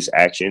cover his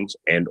actions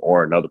and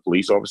or another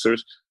police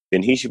officer's,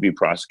 then he should be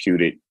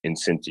prosecuted and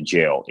sent to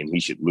jail, and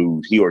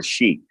he or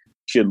she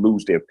should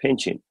lose their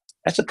pension.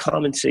 That's a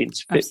common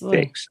sense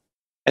fix.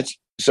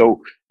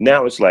 So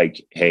now it's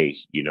like, hey,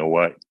 you know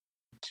what?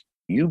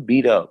 You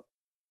beat up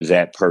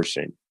that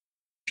person.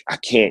 I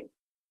can't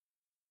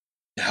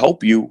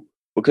help you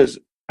because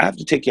I have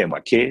to take care of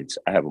my kids.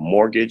 I have a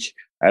mortgage.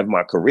 I have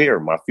my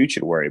career, my future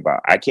to worry about.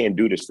 I can't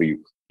do this for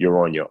you.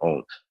 You're on your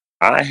own.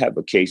 I have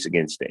a case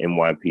against the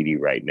NYPD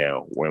right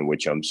now in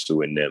which I'm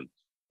suing them.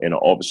 And an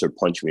officer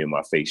punched me in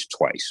my face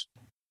twice,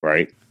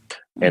 right?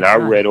 And I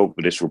read over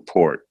this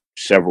report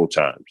several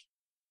times.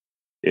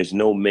 There's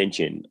no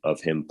mention of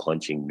him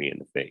punching me in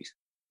the face.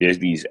 There's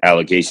these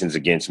allegations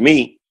against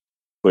me,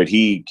 but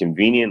he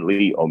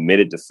conveniently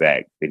omitted the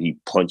fact that he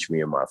punched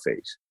me in my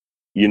face,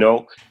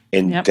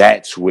 and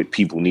that's what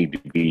people need to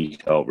be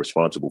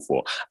responsible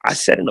for. I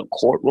sat in a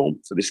courtroom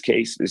for this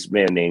case, this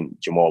man named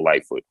Jamal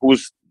Lightfoot, who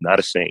was not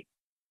a saint,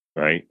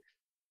 right?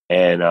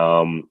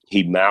 And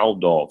he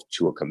mouthed off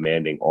to a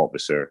commanding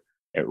officer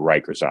at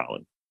Rikers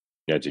Island.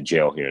 That's a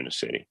jail here in the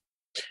city.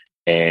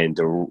 And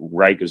the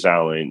Rikers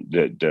Island,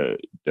 the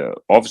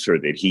officer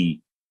that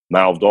he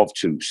mouthed off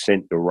to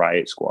sent the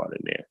riot squad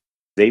in there.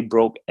 They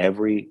broke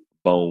every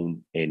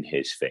bone in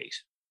his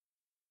face.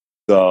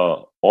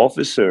 The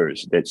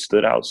officers that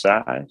stood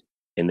outside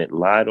and that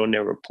lied on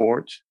their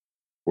reports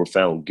were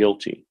found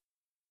guilty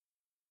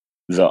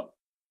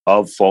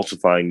of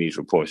falsifying these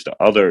reports. The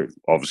other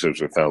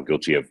officers were found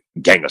guilty of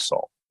gang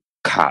assault.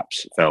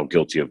 Cops found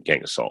guilty of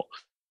gang assault.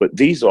 But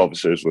these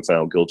officers were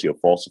found guilty of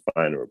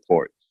falsifying a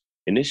report.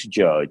 And this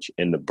judge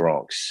in the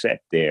Bronx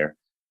sat there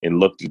and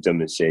looked at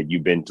them and said,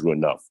 "You've been through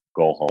enough.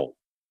 Go home."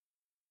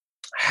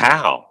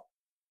 How?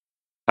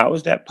 How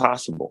is that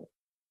possible?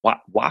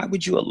 Why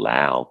would you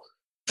allow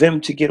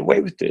them to get away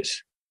with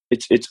this?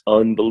 It's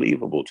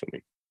unbelievable to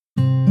me.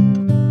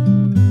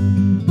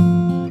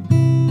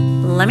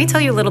 Let me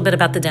tell you a little bit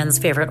about the Den's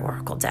favorite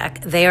oracle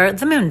deck. They are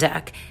the Moon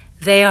deck.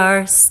 They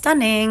are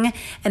stunning,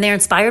 and they're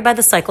inspired by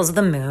the cycles of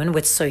the moon,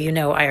 which, so you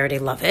know, I already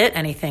love it,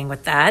 anything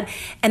with that.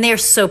 And they are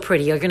so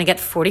pretty. You're going to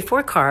get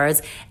 44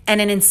 cards and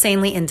an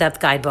insanely in-depth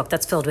guidebook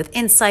that's filled with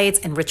insights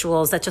and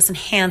rituals that just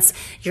enhance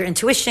your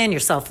intuition, your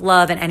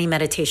self-love, and any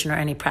meditation or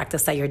any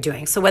practice that you're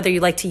doing. So whether you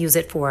like to use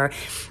it for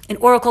an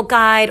oracle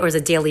guide or as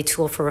a daily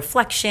tool for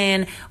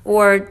reflection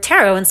or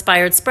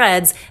tarot-inspired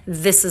spreads,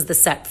 this is the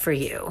set for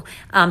you.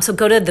 So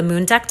go to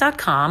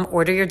themoondeck.com,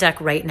 order your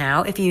deck right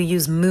now. If you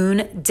use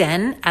Moon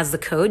Den as the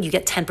code, you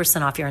get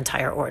 10% off your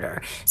entire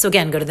order. So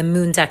again, go to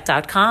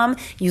themoondeck.com,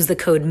 use the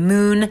code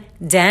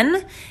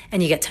MOONDEN,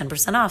 and you get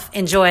 10% off.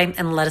 Enjoy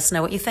and let us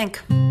know what you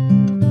think.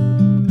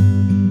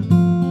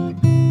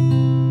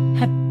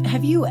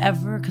 Have you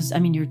ever, because I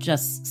mean, you're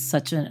just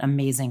such an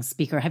amazing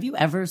speaker, have you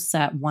ever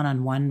sat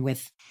one-on-one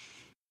with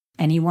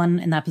anyone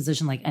in that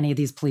position, like any of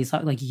these police,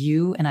 like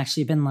you, and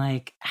actually been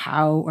like,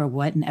 how or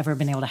what, and ever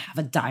been able to have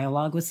a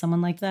dialogue with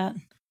someone like that?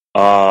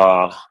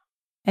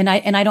 And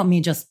I don't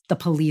mean just the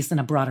police in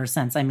a broader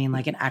sense. I mean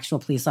like an actual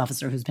police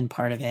officer who's been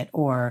part of it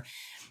or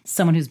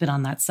someone who's been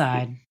on that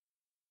side.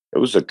 It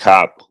was a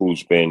cop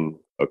who's been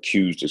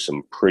accused of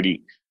some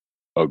pretty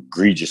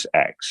egregious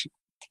acts.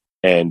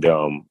 And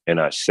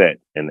I sat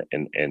and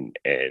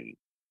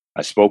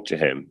I spoke to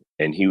him,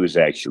 and he was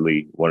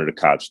actually one of the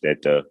cops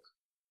that the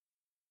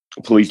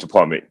police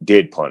department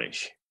did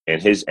punish.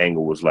 And his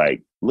angle was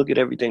like, look at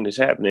everything that's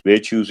happening. They're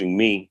choosing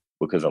me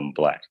because I'm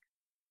Black,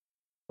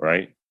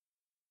 right?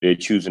 They're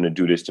choosing to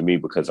do this to me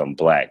because I'm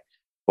Black.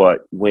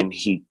 But when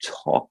he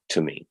talked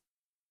to me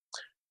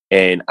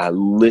and I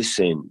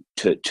listened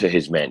to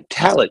his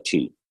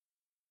mentality,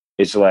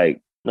 it's like,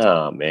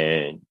 nah,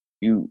 man,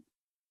 you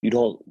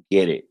don't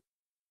get it.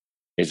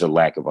 It's a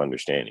lack of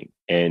understanding.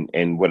 And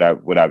what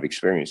I've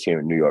experienced here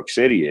in New York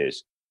City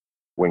is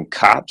when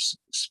cops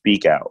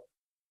speak out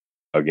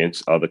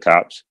against other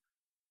cops,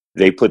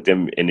 they put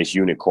them in this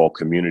unit called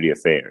community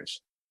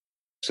affairs.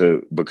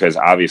 So because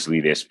obviously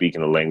they're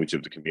speaking the language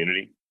of the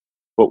community.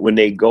 But when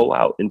they go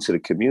out into the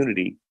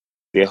community,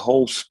 their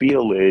whole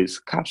spiel is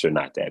cops are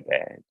not that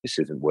bad. This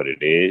isn't what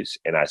it is.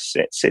 And I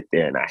sit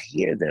there and I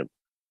hear them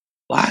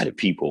lie to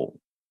people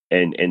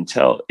and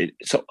tell it.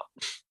 So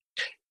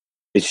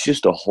it's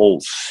just the whole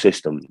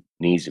system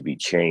needs to be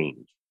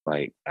changed.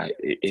 Like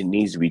it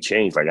needs to be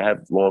changed. Like I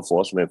have law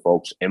enforcement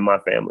folks in my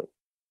family,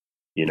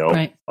 you know,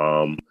 right.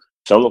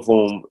 Some of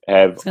whom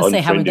have I was gonna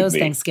say, how are those me.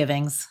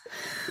 Thanksgivings?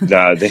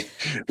 Nah,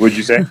 what'd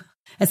you say?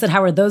 I said,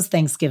 how are those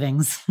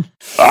Thanksgivings?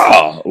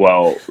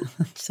 Well,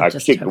 I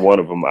kicked one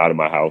of them out of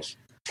my house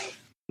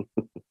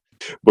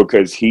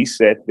because he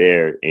sat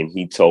there and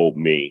he told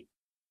me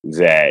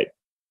that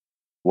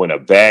when a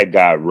bad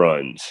guy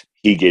runs,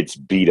 he gets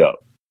beat up.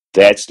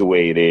 That's the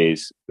way it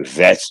is.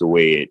 That's the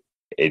way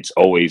it's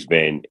always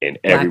been, and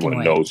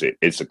everyone knows it.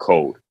 It's a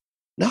code.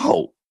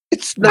 No,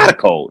 it's not a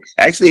code.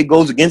 Actually, it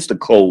goes against the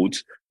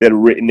codes that are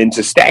written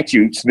into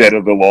statutes that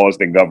are the laws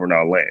that govern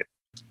our land.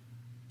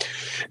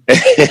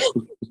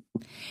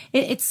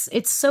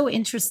 It's so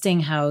interesting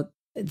how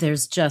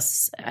there's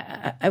just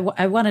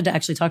I wanted to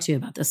actually talk to you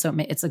about this, so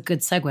it's a good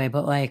segue,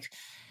 but like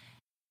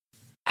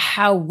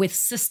how with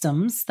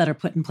systems that are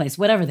put in place,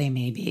 whatever they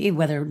may be,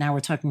 whether now we're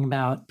talking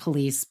about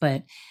police,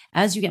 but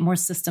as you get more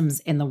systems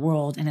in the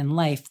world and in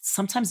life,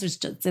 sometimes there's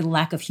just the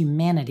lack of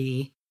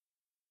humanity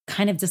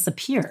kind of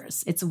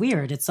disappears. It's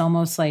weird. It's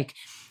almost like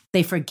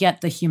they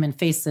forget the human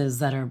faces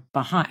that are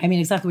behind. I mean,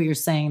 exactly what you're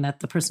saying that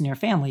the person in your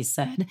family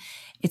said.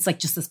 It's like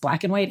just this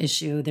black and white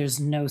issue. There's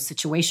no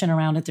situation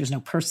around it. There's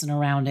no person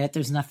around it.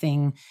 There's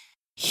nothing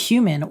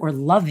human or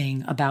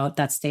loving about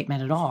that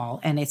statement at all.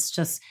 And it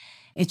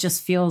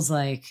just feels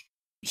like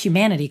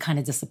humanity kind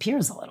of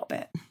disappears a little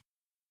bit.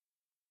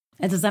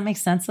 And does that make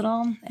sense at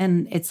all?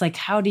 And it's like,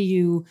 how do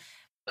you,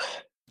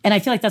 and I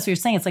feel like that's what you're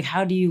saying. It's like,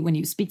 how do you, when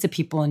you speak to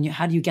people and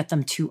how do you get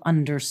them to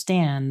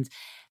understand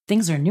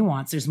things are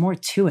nuanced? There's more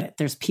to it.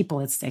 There's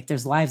people at stake.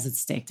 There's lives at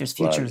stake. There's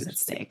futures at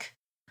stake.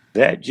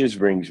 That just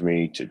brings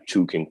me to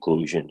two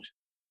conclusions.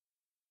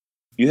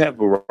 You have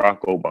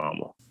Barack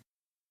Obama,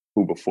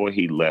 who before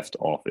he left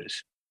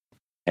office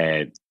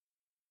had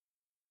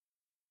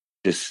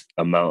this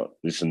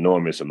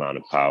enormous amount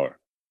of power,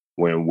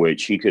 where in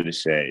which he could have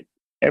said,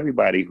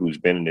 everybody who's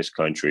been in this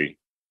country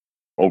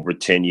over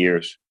 10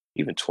 years,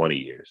 even 20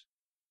 years,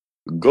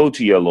 go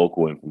to your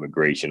local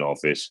immigration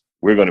office.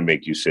 We're going to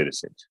make you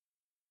citizens.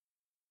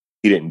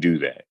 He didn't do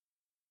that.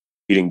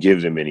 He didn't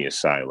give them any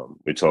asylum.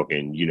 We're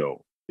talking,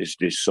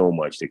 there's so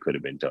much that could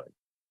have been done.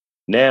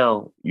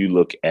 Now you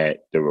look at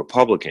the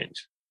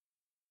Republicans,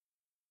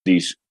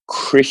 these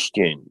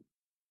Christian,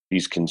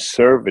 these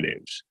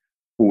conservatives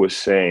who are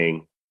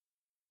saying,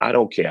 I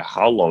don't care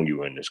how long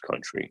you're in this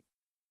country.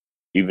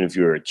 Even if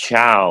you're a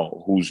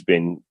child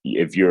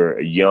if you're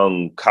a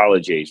young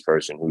college age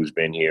person who's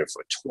been here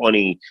for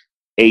 20,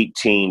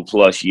 18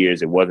 plus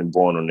years and wasn't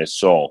born on this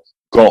soil,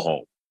 go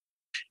home.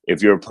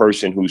 If you're a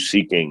person who's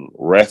seeking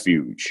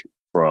refuge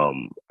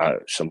from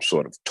some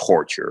sort of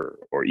torture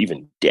or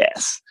even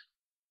death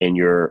in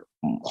your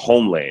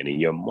homeland, in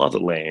your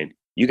motherland,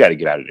 you got to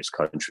get out of this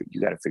country.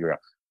 You got to figure out,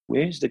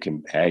 where's the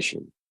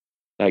compassion?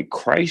 Like,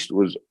 Christ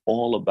was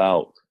all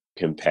about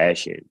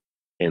compassion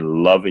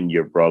and loving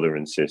your brother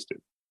and sister,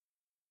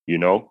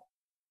 and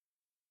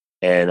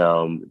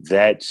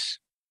that's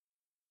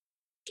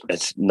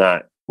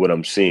not what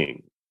I'm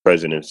seeing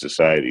present in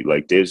society.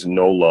 Like, there's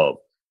no love,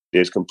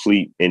 there's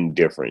complete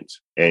indifference,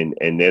 and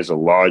there's a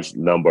large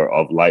number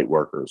of light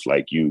workers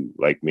like you,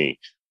 like me,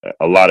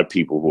 a lot of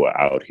people who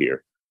are out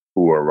here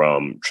who are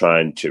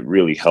trying to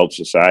really help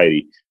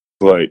society,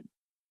 but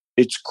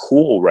it's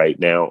cool right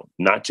now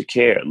not to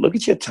care. Look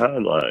at your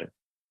timeline.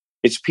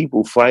 It's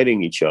people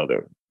fighting each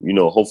other,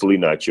 hopefully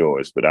not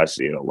yours, but I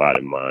see it a lot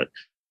in mine.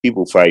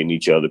 People fighting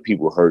each other,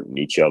 people hurting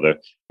each other.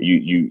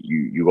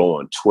 You go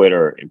on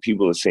Twitter and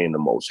people are saying the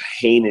most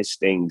heinous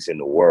things in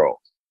the world.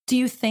 Do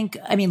you think,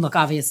 look,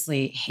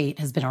 obviously hate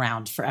has been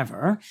around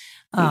forever,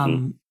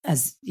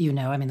 as you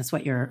know, that's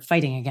what you're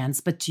fighting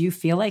against. But do you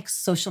feel like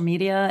social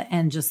media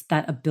and just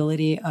that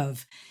ability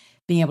of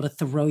being able to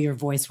throw your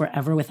voice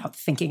wherever without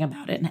thinking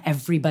about it and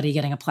everybody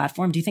getting a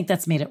platform, do you think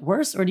that's made it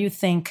worse? Or do you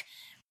think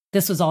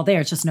this was all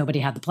there, it's just nobody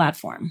had the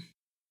platform?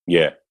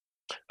 Yeah,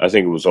 I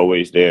think it was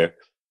always there.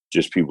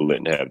 Just people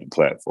didn't have the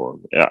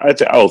platform. I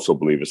also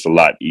believe it's a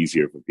lot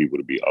easier for people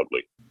to be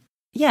ugly.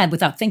 Yeah,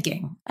 without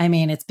thinking.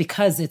 It's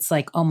because it's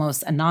like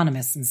almost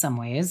anonymous in some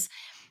ways.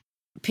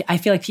 I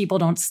feel like people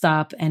don't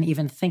stop and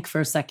even think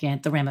for a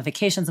second the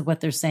ramifications of what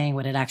they're saying,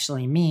 what it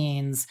actually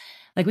means.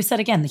 Like we said,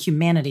 again, the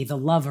humanity, the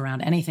love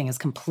around anything is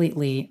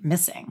completely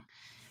missing.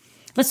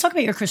 Let's talk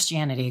about your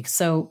Christianity.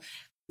 So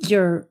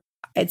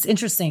it's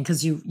interesting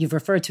because you've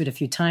referred to it a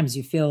few times.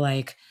 You feel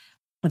like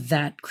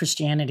that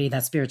Christianity,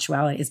 that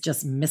spirituality is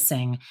just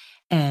missing.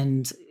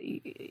 And,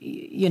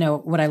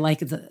 what I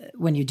like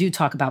when you do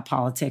talk about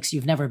politics,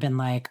 you've never been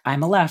like,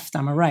 I'm a left,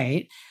 I'm a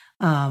right,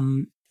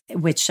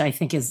 which I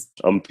think is...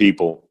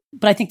 people.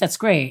 But I think that's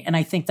great. And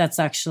I think that's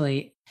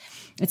actually,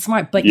 it's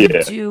smart. But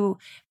yeah. You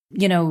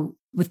do,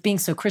 with being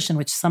so Christian,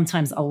 which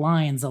sometimes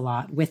aligns a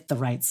lot with the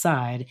right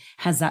side,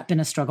 has that been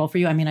a struggle for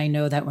you? I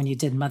know that when you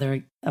did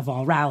Mother of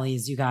All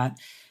rallies,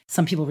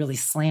 some people really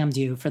slammed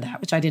you for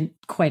that, which I didn't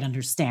quite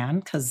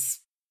understand because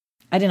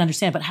I didn't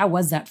understand. But how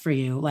was that for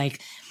you?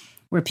 Like,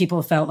 where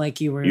people felt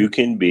like you were... You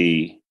can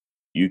be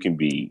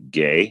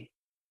gay.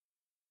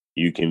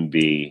 You can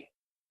be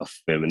a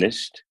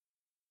feminist.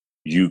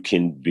 You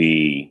can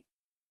be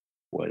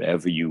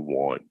whatever you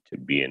want to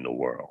be in the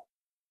world.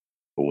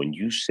 But when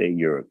you say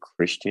you're a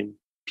Christian,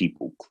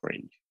 people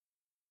cringe.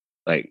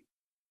 Like,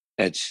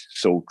 that's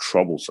so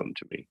troublesome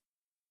to me.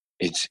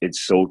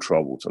 It's so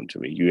troublesome to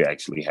me. You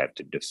actually have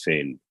to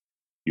defend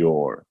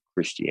your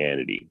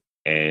Christianity.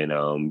 And,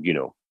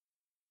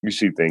 you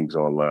see things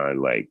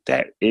online like,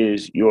 that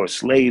is your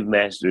slave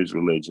master's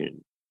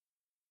religion.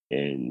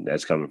 And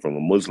that's coming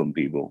from Muslim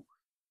people,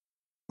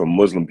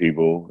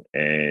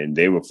 and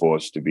they were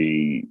forced to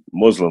be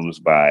Muslims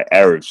by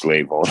Arab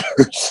slave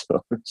owners.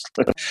 So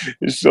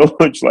there's so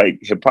much like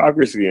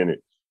hypocrisy in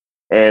it.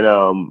 And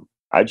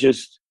I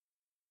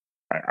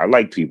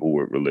like people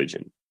with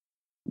religion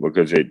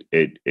because it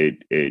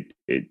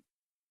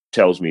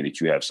tells me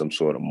that you have some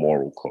sort of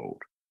moral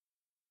code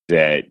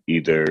that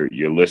either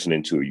you're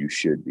listening to or you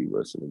should be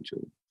listening to.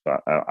 So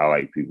I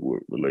like people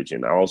with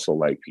religion. I also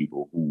like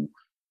people who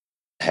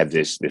have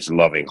this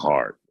loving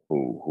heart,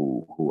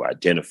 who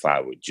identify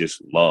with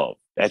just love.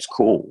 That's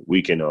cool.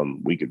 We could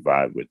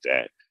vibe with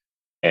that.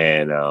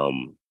 And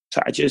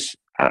so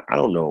I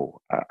don't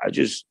know. I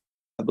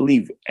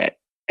believe at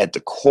the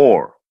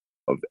core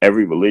of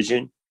every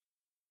religion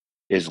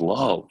is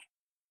love.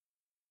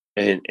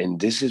 And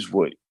this is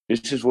what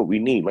we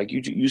need. Like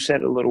you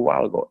said a little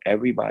while ago,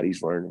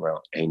 everybody's running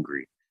around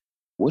angry.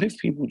 What if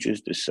people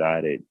just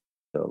decided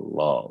to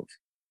love,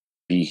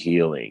 be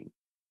healing?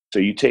 So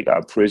you take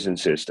our prison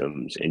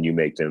systems and you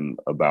make them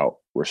about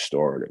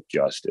restorative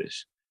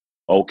justice.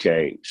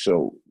 Okay,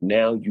 so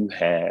now you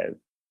have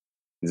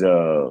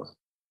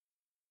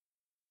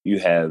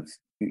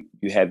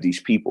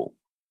these people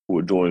who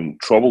are doing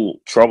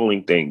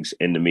troubling things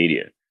in the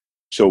media.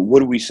 So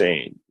what are we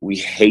saying? We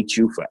hate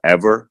you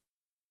forever?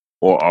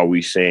 Or are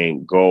we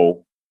saying,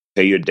 go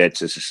pay your debt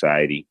to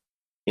society,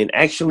 and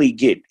actually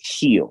get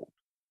healed.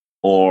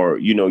 Or,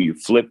 you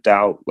flipped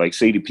out, like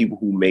say the people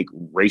who make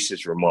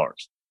racist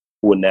remarks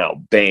who are now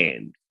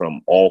banned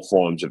from all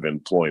forms of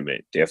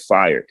employment. They're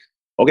fired.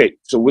 Okay,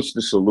 so what's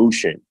the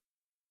solution?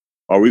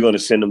 Are we going to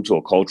send them to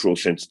a cultural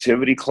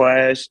sensitivity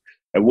class?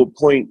 At what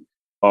point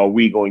are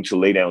we going to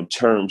lay down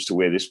terms to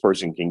where this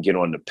person can get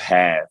on the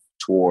path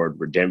toward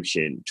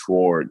redemption,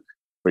 toward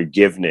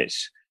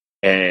forgiveness?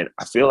 And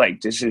I feel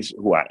like this is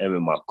who I am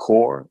in my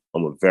core.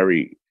 I'm a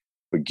very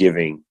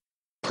forgiving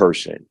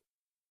person.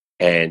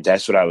 And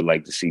that's what I would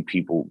like to see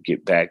people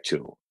get back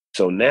to.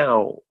 So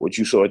now, what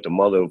you saw at the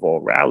Mother of All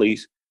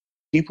Rallies,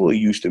 people are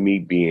used to me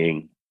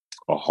being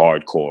a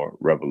hardcore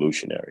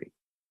revolutionary,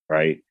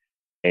 right?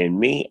 And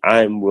me,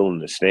 I'm willing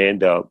to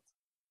stand up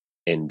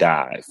and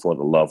die for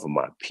the love of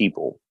my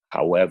people.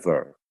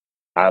 However,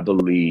 I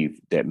believe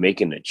that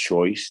making a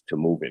choice to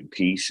move in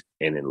peace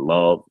and in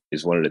love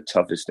is one of the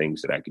toughest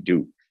things that I could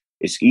do.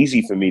 It's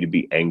easy for me to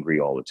be angry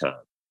all the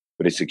time,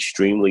 but it's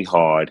extremely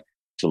hard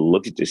to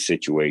look at this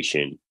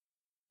situation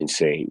and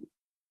say,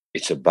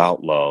 it's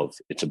about love.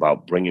 It's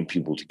about bringing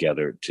people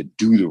together to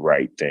do the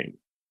right thing.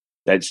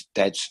 That's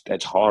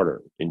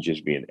harder than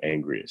just being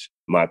angry.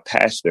 My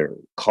pastor,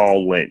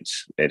 Carl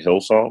Lentz at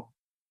Hillsong,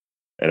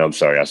 and I'm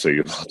sorry, I saw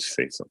you about to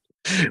say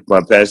something.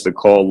 My pastor,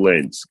 Carl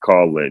Lentz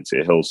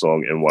at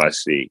Hillsong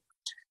NYC,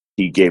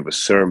 he gave a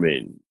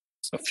sermon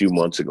a few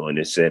months ago, and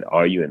it said,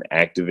 "Are you an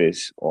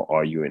activist or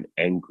are you an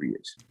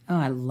angryist?" Oh,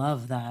 I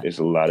love that. There's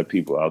a lot of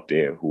people out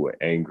there who are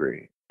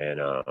angry, and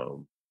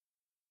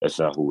that's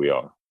not who we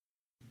are.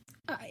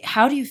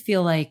 How do you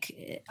feel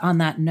like, on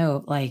that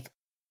note, like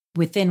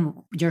within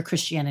your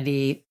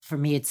Christianity, for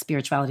me, it's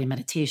spirituality and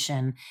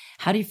meditation.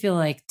 How do you feel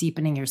like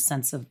deepening your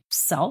sense of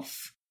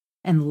self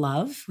and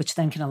love, which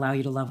then can allow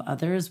you to love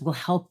others, will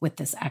help with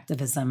this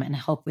activism and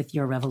help with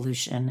your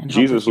revolution and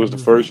help with Jesus your was the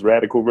first movement?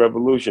 radical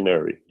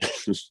revolutionary.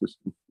 It's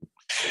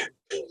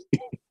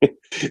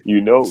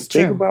Think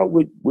true. about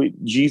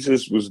what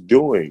Jesus was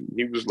doing.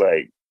 He was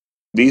like,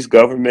 these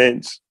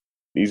governments,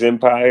 these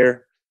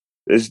empire,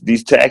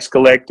 these tax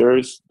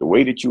collectors, the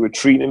way that you were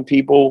treating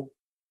people,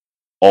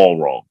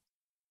 all wrong.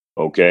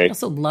 He Okay.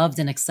 also loved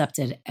and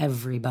accepted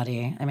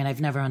everybody. I mean,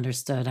 I've never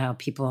understood how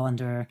people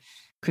under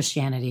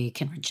Christianity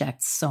can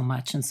reject so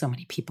much and so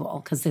many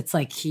people, because it's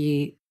like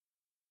he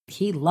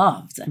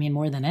loved, I mean,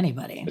 more than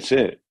anybody. That's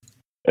it.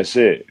 That's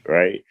it.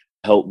 Right.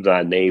 Help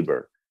thy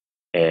neighbor.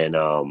 And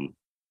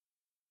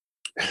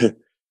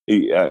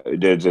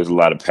there's a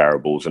lot of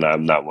parables, and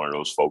I'm not one of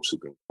those folks who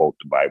can quote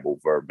the Bible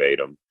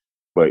verbatim.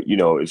 But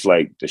it's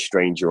like the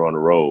stranger on the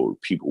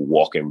road, people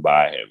walking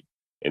by him,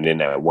 and then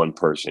that one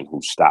person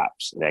who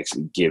stops and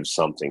actually gives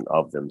something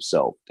of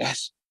themselves.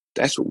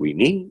 That's what we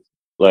need.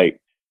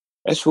 Like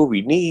that's what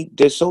we need.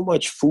 There's so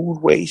much food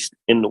waste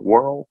in the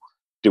world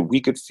that we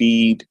could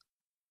feed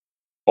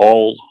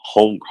all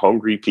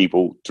hungry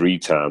people 3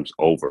 times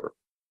over.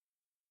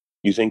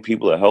 You think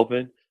people are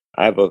helping?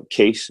 I have a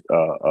case,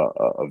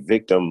 a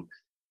victim.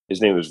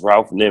 His name is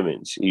Ralph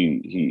Nimmons.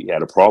 He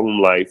had a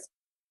problem life,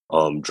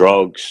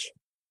 drugs,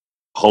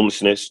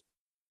 homelessness,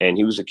 and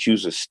he was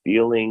accused of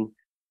stealing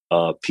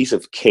a piece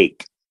of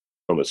cake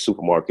from a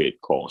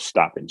supermarket called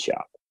Stop and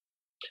Shop.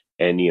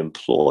 And the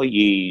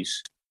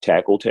employees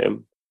tackled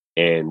him,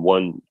 and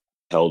one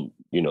held,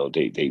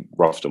 they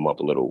roughed him up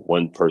a little.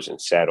 One person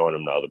sat on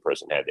him, the other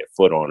person had their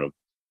foot on him,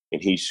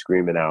 and he's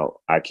screaming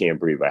out, "I can't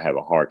breathe. I have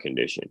a heart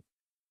condition."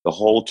 The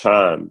whole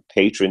time,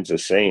 patrons are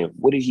saying,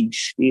 "What did he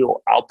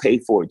steal? I'll pay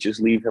for it.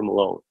 Just leave him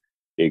alone."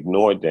 They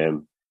ignored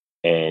them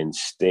and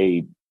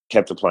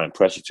kept applying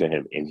pressure to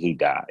him, and he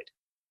died.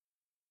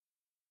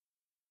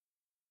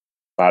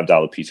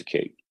 $5 piece of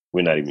cake.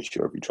 We're not even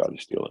sure if he tried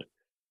to steal it.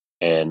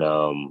 And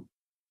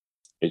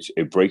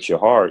it breaks your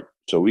heart.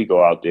 So we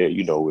go out there,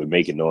 we're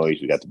making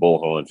noise. We got the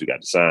bullhorns, we got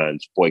the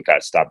signs,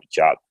 boycott, stop the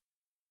chop.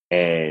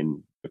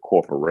 And the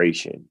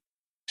corporation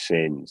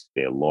sends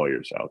their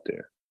lawyers out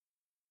there.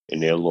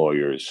 And their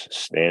lawyers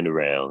stand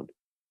around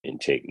and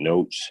take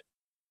notes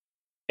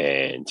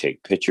and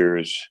take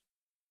pictures.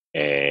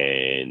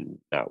 And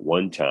not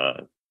one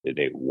time did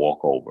they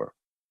walk over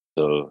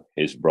to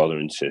his brother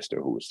and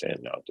sister who was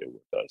standing out there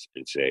with us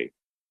and say,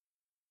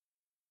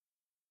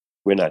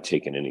 "We're not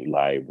taking any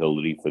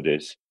liability for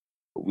this,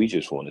 but we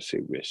just want to say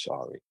we're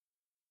sorry.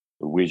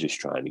 And we're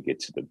just trying to get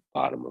to the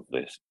bottom of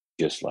this,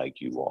 just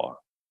like you are."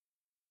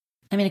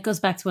 I mean, it goes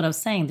back to what I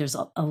was saying. There's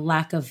a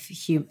lack of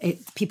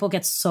people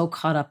get so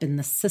caught up in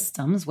the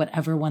systems,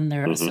 whatever one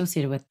they're Hmm.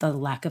 associated with, the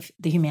lack of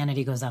the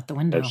humanity goes out the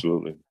window.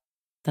 Absolutely.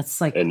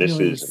 That's like And this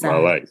really is my sad.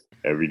 life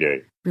every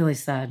day. Really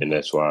sad. And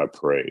that's why I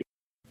pray.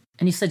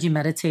 And you said you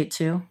meditate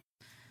too?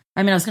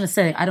 I mean, I was going to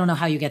say, I don't know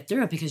how you get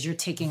through it, because you're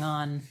taking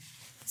on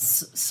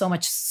so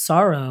much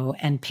sorrow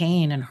and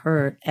pain and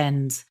hurt,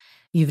 and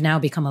you've now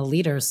become a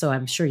leader. So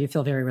I'm sure you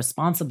feel very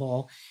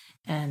responsible.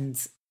 And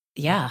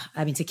yeah,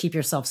 I mean, to keep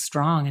yourself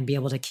strong and be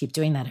able to keep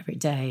doing that every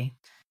day,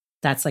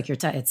 that's like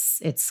it's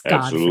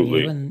God for you,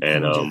 Absolutely. And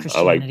and your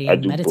Christianity I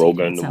and do meditating,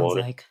 broga in it the sounds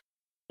morning. like.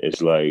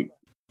 It's like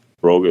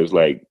broga is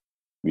like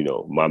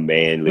my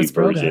manly What's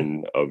broga?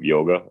 version of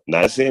yoga.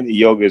 Not saying that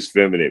yoga is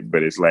feminine,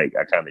 but it's like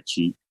I kind of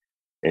cheat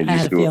and I had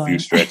just a do a few feeling.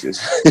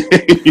 stretches.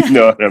 You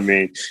know what I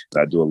mean?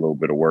 I do a little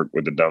bit of work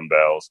with the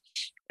dumbbells,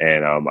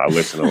 and I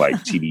listen to like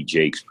TD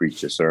Jakes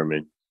preach a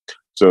sermon.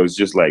 So it's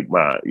just like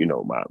my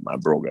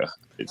broga.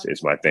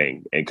 It's my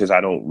thing, and because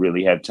I don't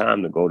really have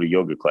time to go to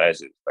yoga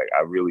classes, like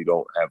I really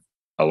don't have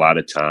a lot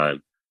of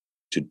time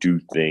to do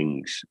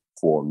things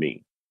for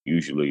me.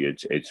 Usually,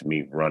 it's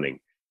me running,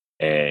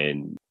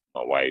 and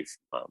my wife,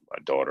 my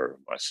daughter,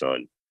 my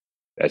son.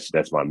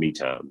 That's my me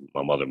time.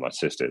 My mother, my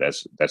sister.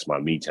 That's my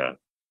me time.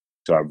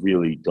 So I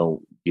really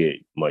don't get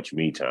much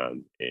me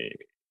time. And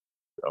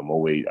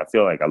I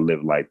feel like I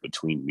live life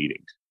between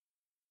meetings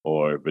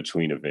or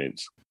between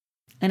events.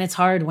 And it's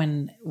hard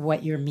when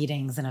what your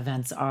meetings and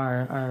events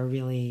are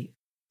really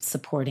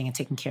supporting and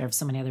taking care of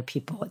so many other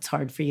people. It's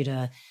hard for you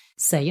to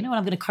say, you know what,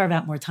 I'm going to carve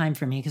out more time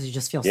for me because you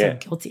just feel so Yeah,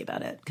 guilty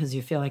about it. Because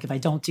you feel like if I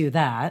don't do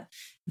that,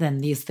 then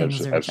these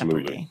things are in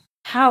absolutely. jeopardy.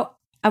 How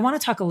I want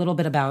to talk a little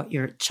bit about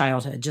your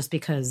childhood, just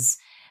because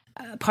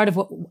part of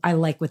what I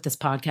like with this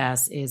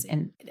podcast is,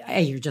 and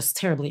hey, you're just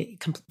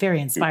very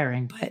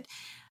inspiring, but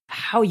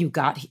how you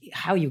got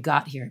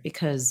here,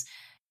 because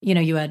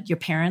you had your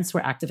parents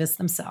were activists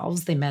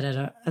themselves. They met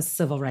at a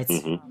civil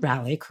rights Hmm.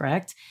 rally,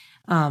 correct?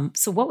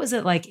 So what was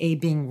it like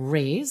being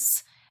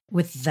raised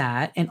with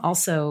that? And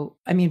also,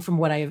 I mean, from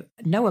what I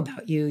know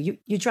about you,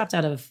 you dropped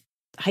out of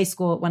high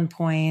school at one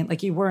point,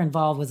 like you were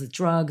involved with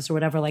drugs or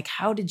whatever. Like,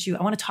 how did you?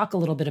 I want to talk a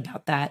little bit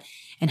about that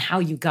and how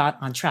you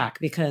got on track,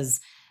 because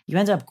you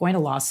ended up going to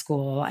law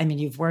school. I mean,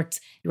 you were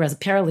as a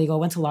paralegal,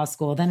 went to law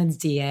school, then as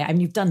DA. I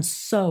mean, you've done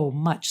so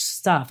much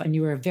stuff, and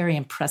you were a very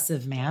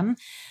impressive man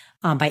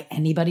by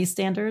anybody's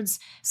standards.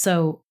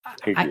 So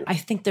Thank you. I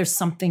think there's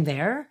something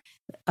there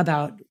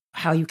about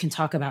how you can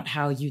talk about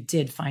how you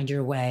did find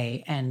your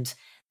way and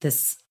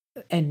this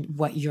and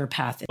what your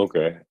path is.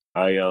 Okay.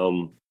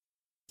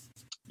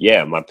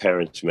 Yeah, my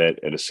parents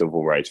met at a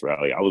civil rights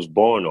rally. I was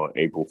born on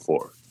April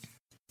 4th.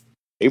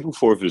 April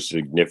 4th is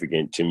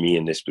significant to me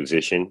in this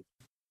position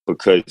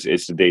because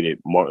it's the day that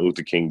Martin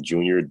Luther King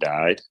Jr.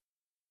 died,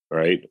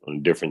 right? On a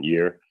different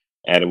year.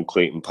 Adam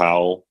Clayton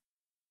Powell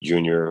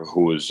Jr.,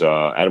 who was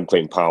Adam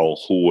Clayton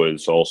Powell, who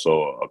was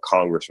also a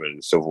congressman and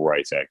a civil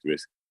rights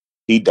activist.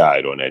 He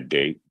died on that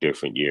day,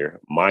 different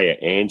year. Maya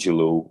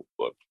Angelou,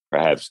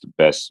 perhaps the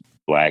best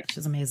black Which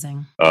is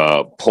amazing.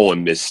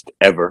 poemist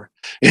ever.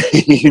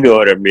 You know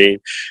what I mean?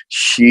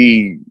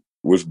 She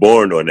was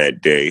born on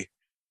that day.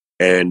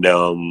 And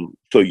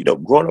so,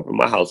 growing up in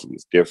my house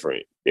was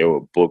different. There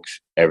were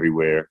books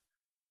everywhere,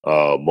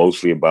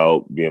 mostly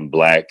about being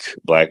black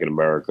in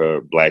America,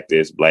 black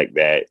this, black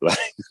that.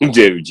 Like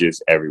they were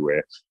just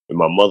everywhere. And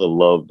my mother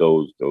loved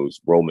those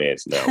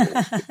romance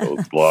novels with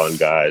those blonde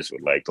guys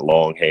with like the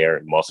long hair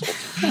and muscle.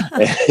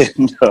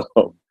 And,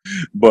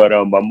 but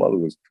my mother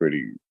was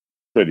pretty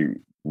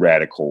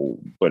radical,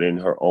 but in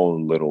her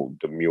own little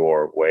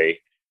demure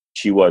way.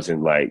 She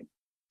wasn't like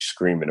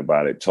screaming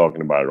about it,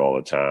 talking about it all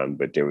the time.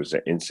 But there was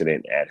an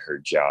incident at her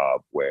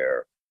job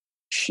where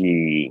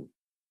she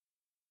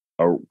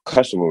a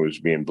customer was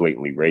being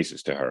blatantly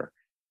racist to her,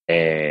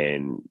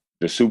 and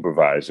the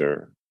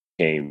supervisor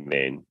came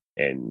in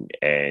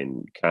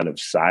and kind of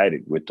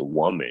sided with the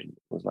woman.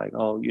 Was like,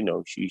 oh,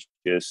 she's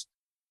just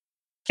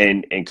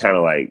and kind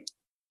of like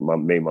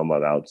made my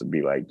mother out to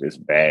be like this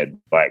bad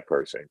black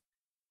person.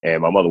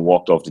 And my mother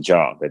walked off the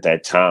job. At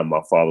that time,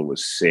 my father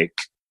was sick.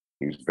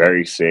 He was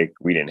very sick.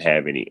 We didn't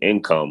have any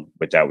income,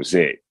 but that was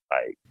it.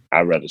 Like,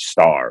 I'd rather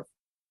starve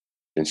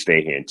than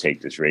stay here and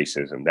take this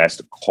racism. That's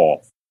the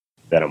cloth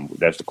that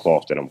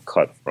I'm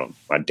cut from.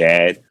 My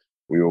dad,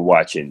 we were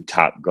watching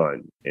Top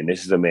Gun, and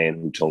this is a man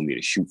who told me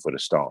to shoot for the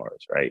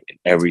stars, right? And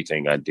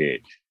everything I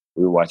did.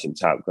 We were watching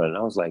Top Gun, and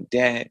I was like,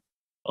 Dad,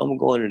 I'm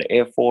going to the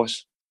Air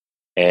Force,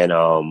 and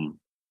I'm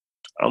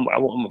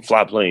gonna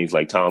fly planes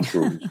like Tom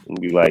Cruise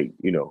and be like,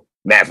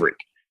 Maverick.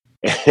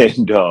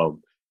 And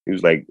he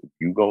was like,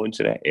 you go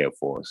into that Air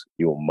Force,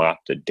 you'll mop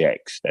the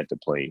decks that the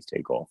planes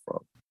take off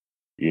from.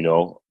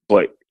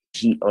 But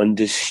he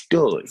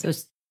understood So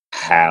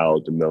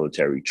how the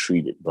military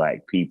treated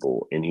black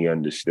people, and he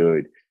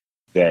understood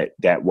that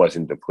that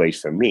wasn't the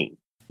place for me.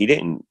 He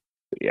didn't.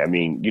 I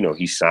mean,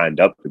 he signed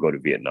up to go to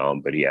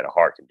Vietnam, but he had a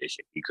heart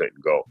condition. He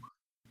couldn't go.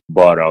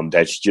 But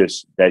that's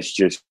just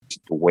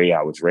the way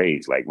I was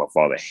raised. Like my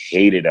father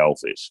hated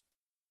Elvis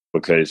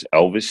because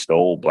Elvis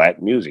stole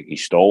black music. He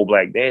stole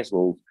black dance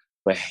moves,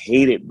 but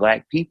hated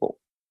black people.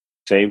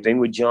 Same thing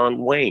with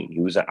John Wayne.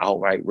 He was an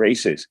outright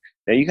racist.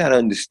 Now you got to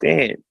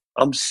understand,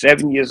 I'm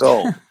 7 years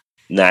old,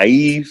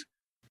 naive,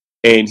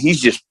 and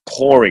he's just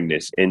pouring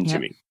this into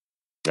yep. me.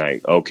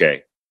 Like,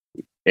 okay.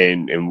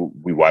 And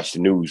we watch the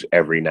news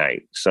every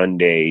night.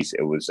 Sundays,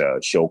 it was a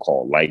show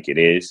called Like It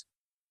Is.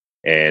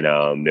 And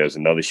there's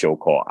another show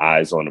called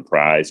Eyes on the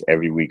Prize.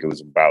 Every week it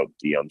was about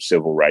the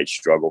civil rights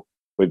struggle.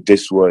 But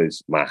this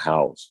was my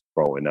house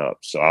growing up.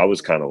 So I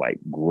was kind of like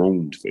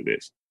groomed for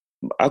this.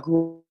 I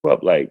grew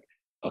up like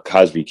a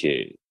Cosby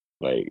kid.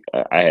 Like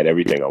I had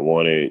everything I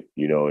wanted,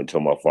 until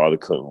my father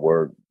couldn't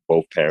work.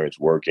 both parents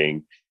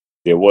working.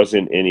 There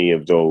wasn't any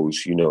of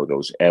those,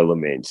 those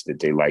elements that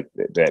they like,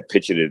 that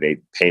picture that they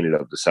painted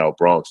of the South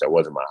Bronx. That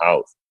wasn't my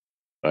house.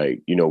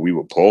 Like, we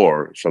were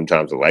poor.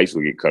 Sometimes the lights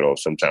would get cut off.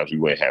 Sometimes we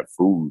wouldn't have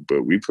food,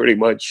 but we pretty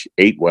much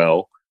ate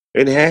well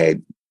and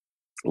had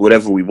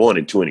whatever we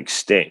wanted to an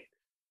extent.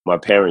 My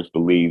parents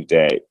believed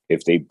that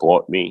if they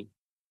bought me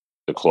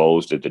the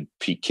clothes that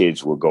the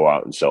kids would go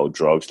out and sell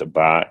drugs to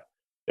buy,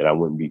 that I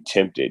wouldn't be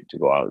tempted to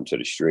go out into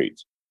the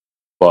streets.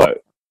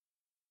 But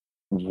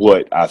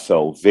what I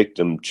fell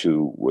victim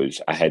to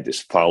was I had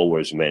this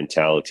followers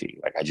mentality.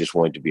 Like, I just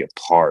wanted to be a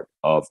part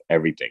of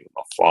everything.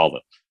 My father,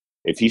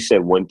 if he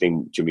said one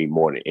thing to me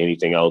more than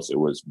anything else, it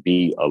was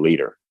be a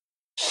leader,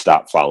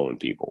 stop following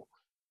people.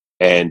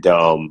 And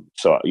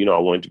so, I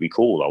wanted to be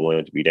cool. I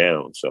wanted to be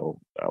down. So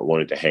I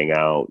wanted to hang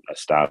out. I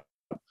stopped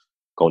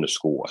going to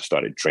school. I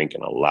started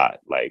drinking a lot.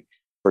 Like,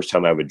 first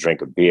time I ever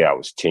drank a beer, I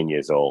was 10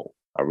 years old.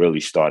 I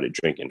really started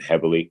drinking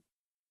heavily,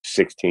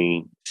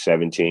 16,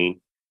 17,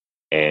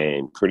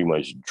 and pretty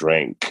much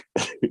drank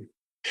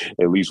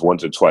at least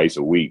once or twice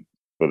a week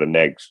for the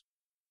next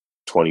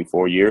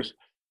 24 years.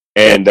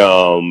 And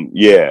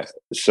yeah,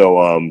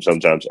 so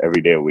sometimes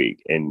every day a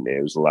week. And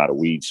there was a lot of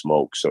weed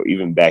smoke. So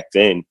even back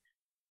then,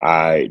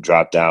 I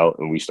dropped out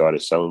and we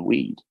started selling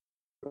weed.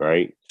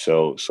 Right.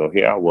 So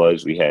here I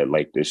was. We had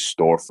like this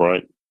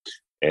storefront,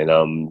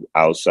 and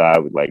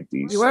outside with like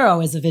You these. were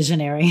always a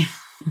visionary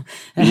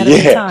ahead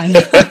of your time.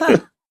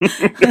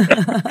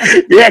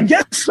 Yeah, I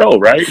guess so,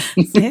 right?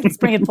 Let's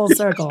bring it full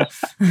circle.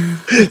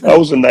 That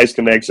was a nice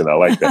connection. I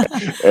like that.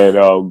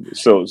 And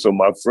so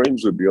my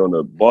friends would be on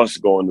the bus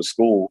going to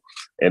school,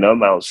 and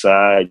I'm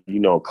outside,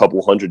 a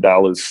couple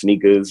 $100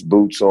 sneakers,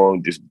 boots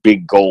on, this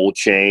big gold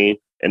chain,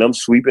 and I'm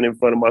sweeping in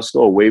front of my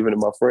store, waving at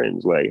my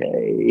friends like,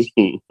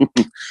 hey.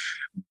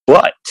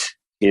 But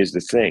here's the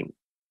thing.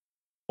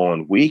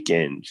 On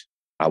weekends,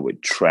 I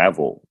would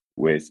travel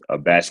with a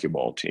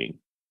basketball team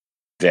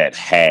that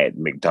had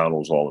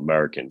McDonald's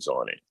All-Americans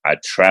on it. I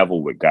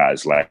traveled with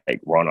guys like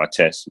Ron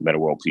Artest, Metta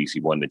World Peace. He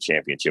won the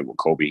championship with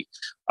Kobe,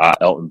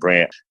 Elton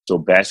Brand. So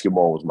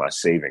basketball was my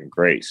saving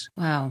grace.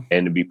 Wow.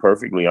 And to be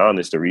perfectly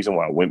honest, the reason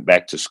why I went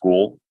back to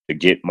school to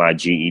get my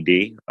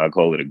GED, I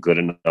call it a good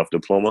enough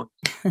diploma,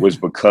 was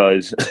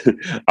because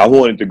I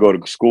wanted to go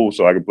to school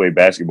so I could play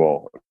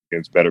basketball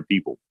against better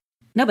people.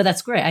 No, but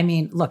that's great. I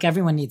mean, look,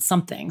 everyone needs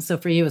something. So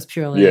for you, it's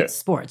purely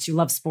sports. You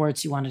love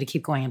sports. You wanted to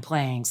keep going and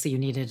playing, so you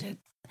needed it.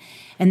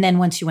 And then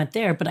once you went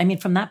there, but I mean,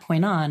 from that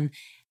point on,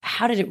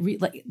 how did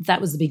it that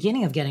was the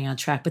beginning of getting on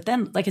track. But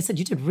then, like I said,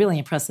 you did really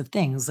impressive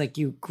things. Like,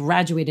 you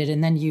graduated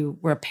and then you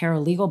were a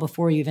paralegal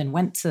before you even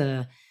went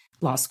to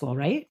law school,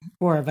 right?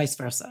 Or vice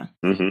versa.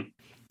 Mm-hmm.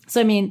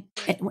 So, I mean,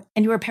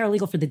 and you were a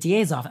paralegal for the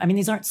DA's office. I mean,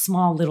 these aren't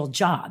small little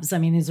jobs. I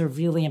mean, these are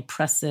really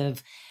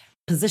impressive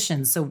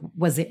positions. So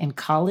was it in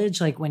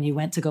college, like when you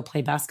went to go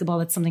play basketball,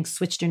 that something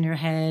switched in your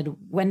head?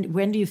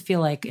 When do you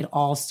feel like it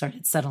all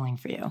started settling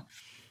for you?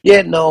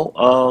 Yeah,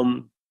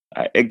 no.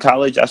 In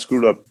college, I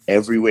screwed up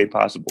every way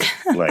possible.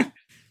 Like,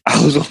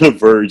 I was on the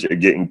verge of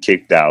getting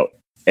kicked out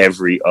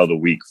every other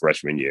week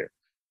freshman year.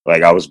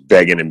 Like, I was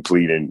begging and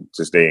pleading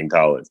to stay in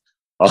college.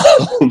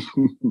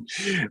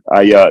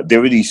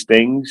 There were these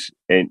things,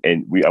 and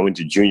I went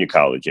to junior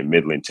college in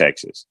Midland,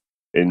 Texas,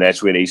 and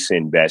that's where they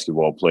send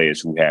basketball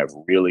players who have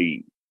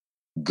really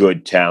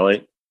good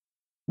talent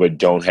but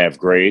don't have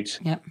grades.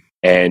 Yep.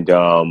 And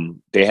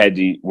they had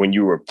when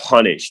you were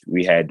punished,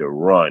 we had to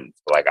run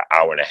for like an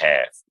hour and a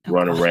half,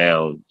 run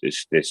around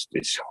this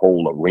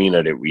whole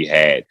arena that we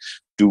had,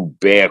 do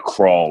bear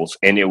crawls,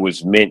 and it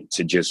was meant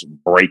to just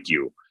break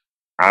you.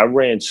 I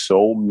ran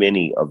so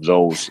many of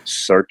those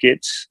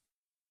circuits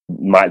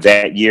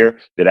that year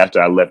that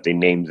after I left, they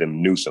named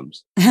them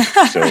Newsoms.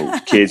 So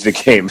kids that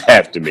came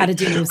after me How to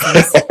do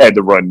Newsoms. had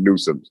to run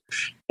Newsoms.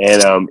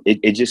 And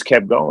it just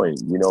kept going,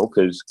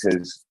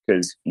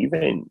 because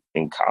even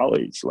in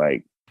college,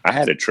 like, I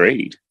had a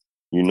trade.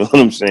 You know what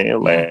I'm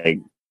saying? Like,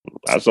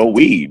 I sold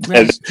weed.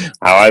 Right. That's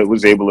how I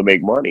was able to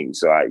make money.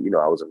 So I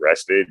was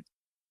arrested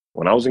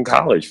when I was in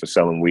college for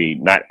selling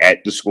weed, not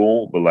at the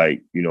school, but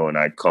like, and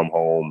I'd come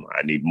home,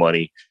 I need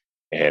money.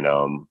 And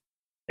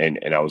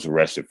I was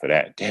arrested for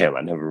that. Damn,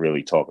 I never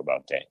really talk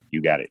about that.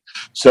 You got it.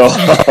 So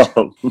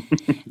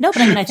no, but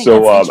I mean, I think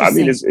so that's I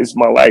mean, it's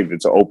my life.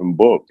 It's an open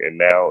book, and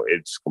now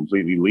it's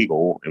completely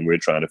legal. And we're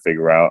trying to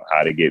figure out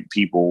how to get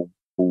people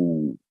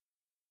who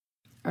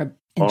are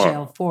in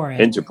jail for it,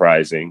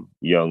 enterprising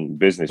young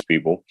business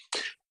people,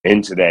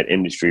 into that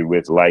industry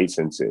with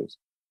licenses.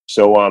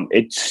 So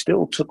it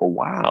still took a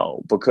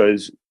while,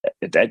 because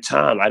at that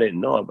time I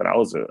didn't know it, but I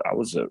was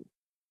a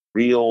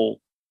real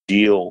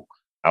deal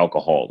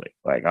alcoholic.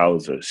 Like, I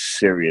was a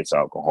serious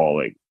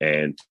alcoholic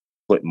and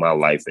putting my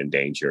life in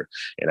danger.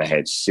 And I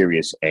had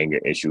serious anger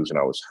issues, and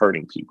I was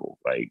hurting people,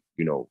 like,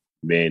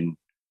 men,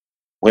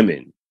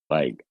 women.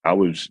 Like, I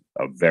was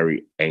a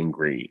very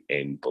angry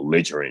and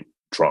belligerent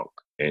drunk.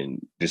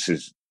 And this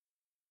is,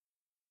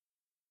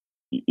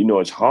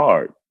 it's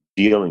hard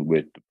dealing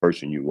with the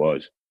person you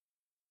was,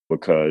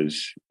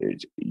 because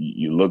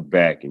you look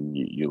back and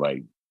you're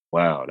like,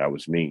 wow, that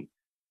was me.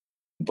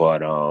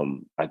 but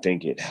I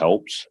think it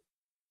helps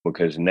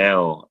because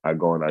now I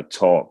go and I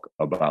talk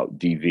about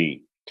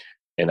DV,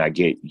 and I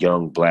get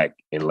young Black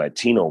and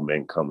Latino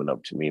men coming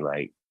up to me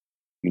like,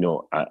 you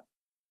know, I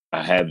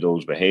have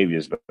those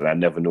behaviors, but I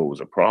never knew it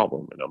was a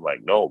problem. And I'm like,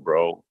 no,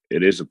 bro,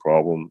 it is a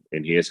problem,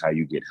 and here's how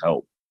you get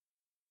help.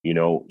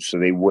 So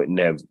they wouldn't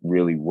have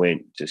really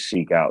went to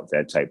seek out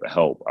that type of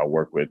help. I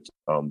work with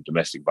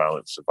domestic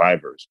violence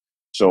survivors,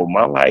 so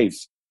my life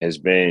has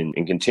been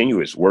in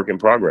continuous work in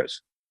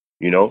progress.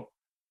 You know,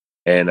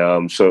 and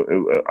I'm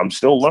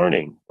still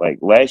learning. Like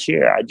last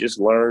year, I just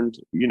learned,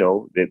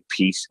 that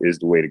peace is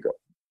the way to go.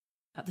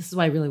 This is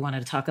why I really wanted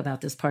to talk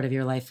about this part of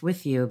your life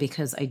with you,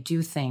 because I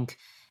do think,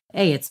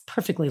 A, it's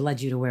perfectly led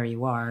you to where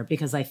you are,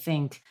 because I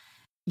think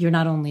you're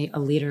not only a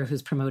leader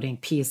who's promoting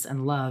peace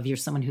and love, you're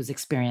someone who's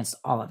experienced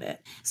all of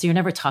it. So you're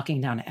never talking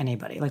down to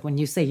anybody. Like when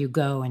you say you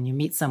go and you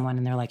meet someone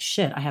and they're like,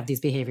 shit, I have these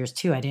behaviors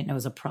too, I didn't know it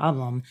was a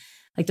problem.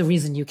 Like the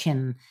reason you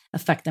can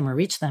affect them or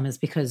reach them is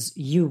because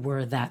you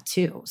were that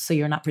too. So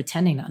you're not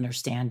pretending to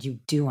understand, you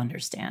do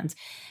understand.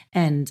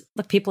 And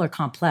look, people are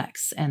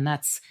complex, and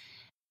that's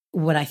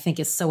what I think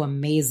is so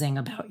amazing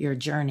about your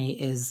journey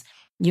is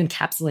you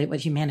encapsulate what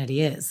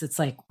humanity is. It's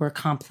like we're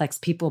complex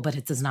people, but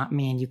it does not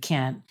mean you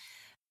can't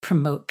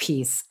promote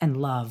peace and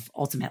love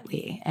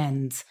ultimately.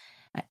 And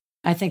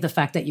I think the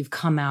fact that you've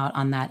come out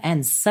on that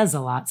end says a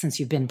lot since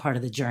you've been part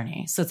of the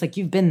journey. So it's like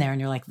you've been there and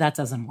you're like, that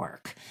doesn't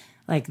work.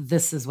 Like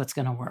this is what's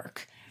going to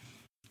work.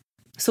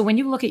 So when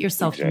you look at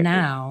yourself Exactly.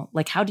 now,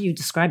 like how do you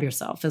describe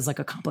yourself as like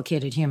a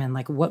complicated human?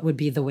 Like what would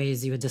be the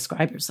ways you would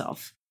describe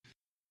yourself?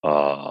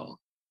 Uh,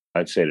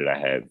 I'd say that I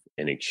have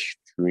an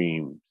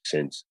extreme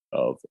sense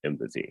of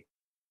empathy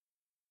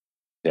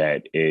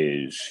that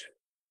is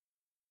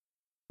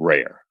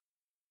rare.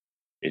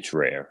 It's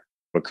rare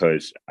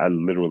because I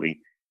literally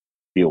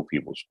feel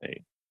people's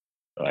pain.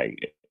 Like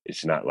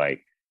it's not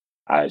like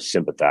I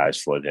sympathize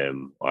for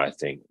them or I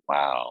think,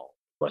 wow,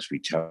 it must be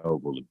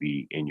terrible to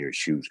be in your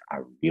shoes. I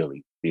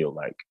really feel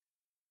like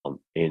I'm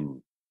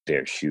in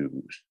their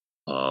shoes.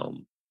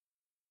 Um,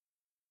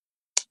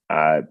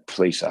 I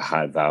place a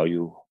high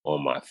value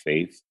on my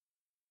faith,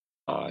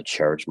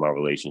 cherish my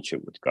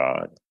relationship with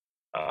God.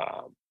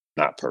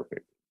 Not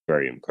perfect,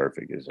 very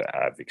imperfect, as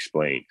I've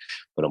explained,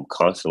 but I'm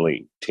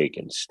constantly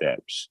taking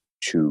steps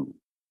to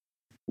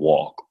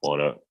walk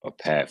on a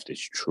path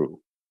that's true.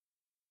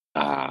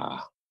 Uh,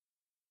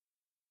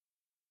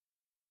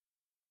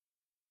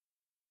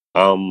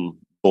 I'm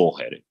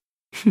bullheaded.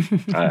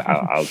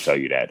 I'll tell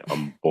you that.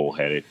 I'm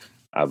bullheaded.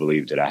 I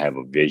believe that I have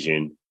a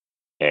vision.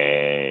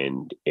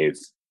 And if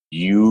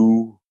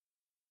you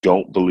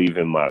don't believe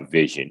in my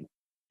vision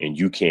and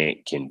you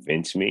can't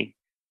convince me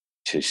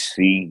to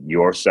see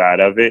your side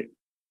of it,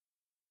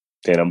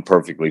 then I'm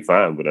perfectly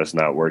fine with us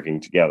not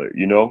working together,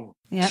 you know?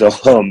 Yeah. So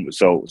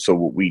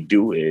what we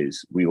do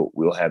is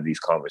we'll have these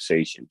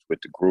conversations with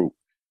the group,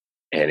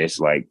 and it's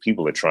like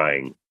people are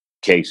trying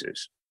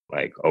cases.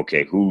 Like,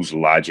 okay, whose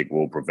logic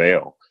will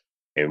prevail?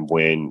 And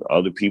when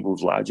other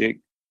people's logic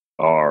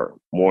are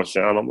more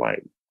sound, I'm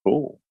like,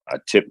 cool. I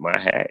tip my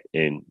hat,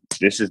 and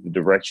this is the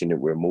direction that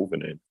we're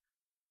moving in.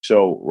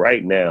 So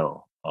right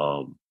now,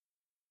 I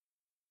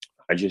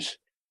just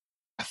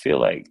I feel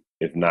like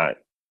if not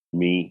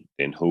me,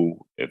 then who?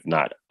 If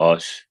not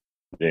us,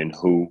 then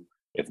who?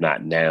 If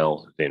not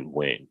now, then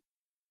when?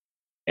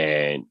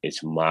 And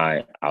it's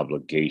my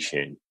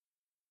obligation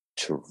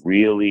to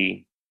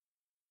really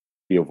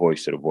be a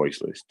voice to the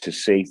voiceless, to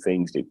say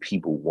things that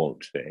people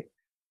won't say,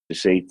 to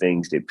say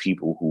things that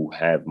people who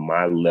have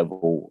my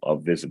level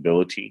of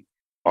visibility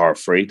are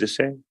afraid to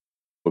say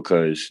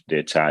because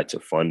they're tied to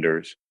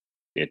funders,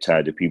 they're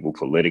tied to people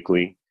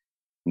politically.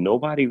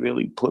 Nobody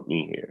really put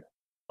me here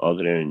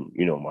other than,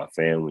 my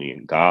family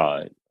and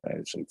God. I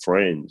have some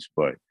friends,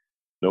 but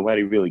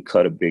nobody really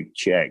cut a big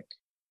check.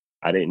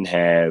 I didn't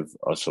have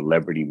a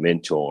celebrity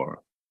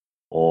mentor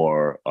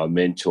or a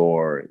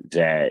mentor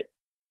that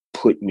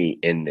put me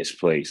in this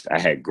place. I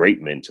had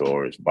great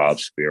mentors. Bob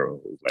Spiro,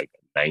 who's like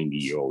a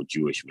 90-year-old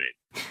Jewish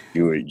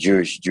man,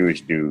 Jewish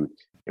dude.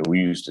 And we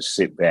used to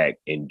sit back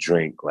and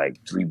drink like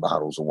 3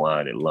 bottles of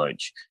wine at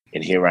lunch.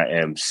 And here I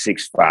am,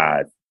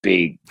 6'5",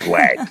 big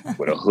black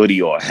with a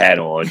hoodie or a hat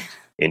on,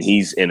 and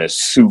he's in a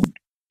suit,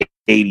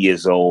 80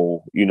 years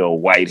old,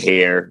 white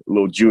hair,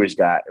 little Jewish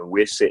guy, and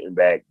we're sitting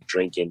back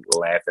drinking,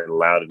 laughing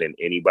louder than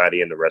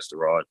anybody in the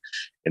restaurant.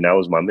 And that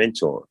was my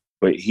mentor.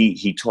 But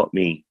he taught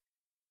me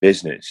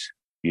business.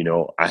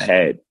 I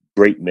had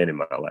great men in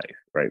my life,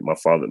 right?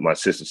 My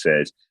sister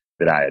says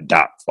that I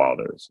adopt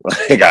fathers.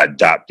 Like I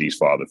adopt these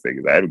father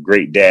figures. I had a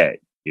great dad,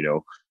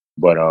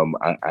 but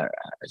I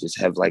just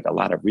have like a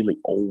lot of really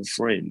old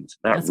friends.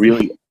 Not That's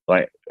really great.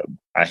 like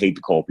I hate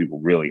to call people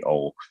really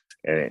old.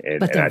 But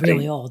And they're I really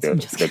think old.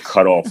 the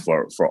cutoff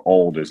for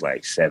old is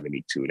like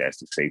 72. That's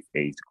the safe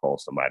age to call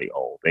somebody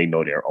old. They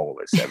know they're old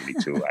at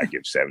 72. I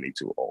give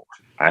 72 old.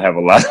 I have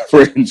a lot of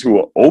friends who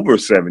are over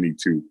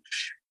 72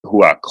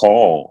 who I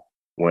call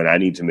when I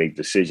need to make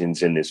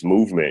decisions in this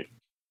movement,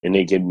 and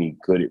they give me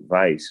good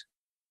advice.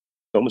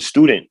 So I'm a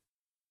student.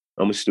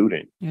 You're a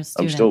I'm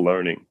student. still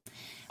learning.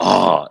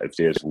 If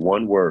there's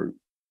one word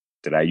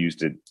that I use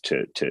to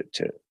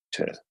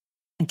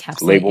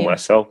Encapsulate label you.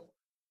 myself,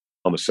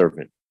 I'm a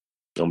servant.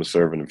 I'm a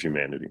servant of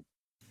humanity.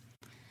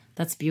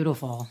 That's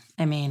beautiful.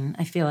 I mean,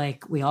 I feel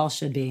like we all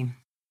should be,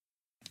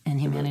 and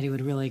humanity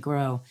would really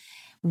grow.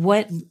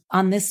 What,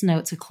 on this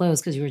note to close,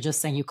 because you were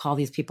just saying you call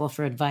these people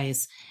for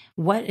advice,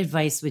 what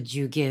advice would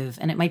you give?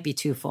 And it might be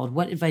twofold.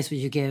 What advice would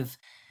you give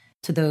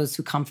to those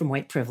who come from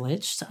white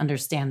privilege to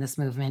understand this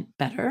movement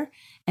better?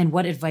 And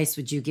what advice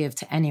would you give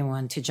to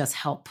anyone to just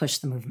help push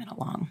the movement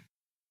along?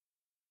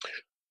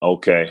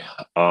 Okay.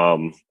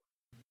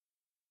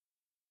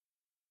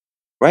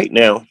 Right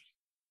now,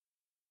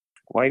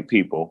 white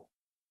people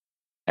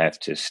have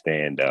to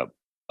stand up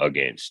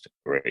against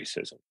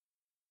racism.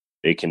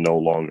 They can no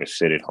longer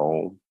sit at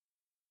home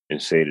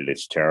and say that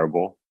it's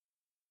terrible.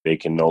 They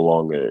can no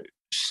longer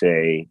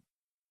say,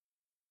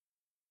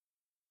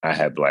 I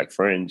have black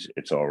friends,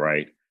 it's all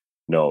right.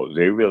 No,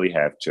 they really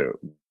have to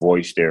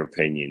voice their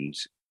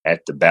opinions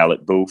at the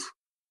ballot booth,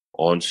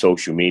 on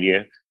social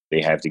media.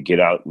 They have to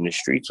get out in the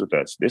streets with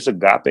us. This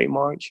Agape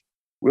March,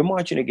 we're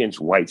marching against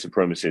white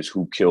supremacists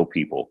who kill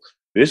people.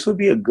 This would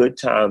be a good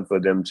time for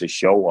them to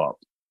show up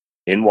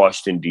in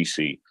Washington,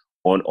 D.C.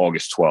 on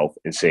August 12th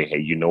and say, hey,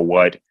 you know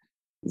what?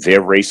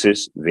 They're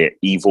racist, they're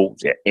evil,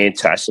 they're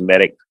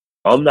anti-Semitic.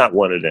 I'm not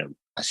one of them.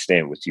 I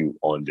stand with you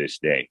on this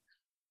day.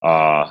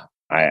 And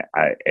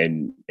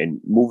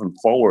moving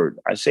forward,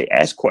 I say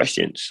ask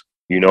questions,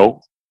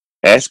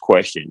 ask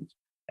questions,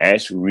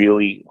 ask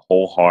really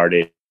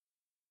wholehearted,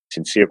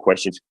 sincere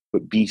questions,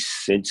 but be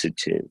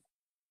sensitive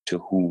to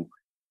who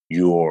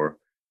you're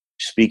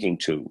speaking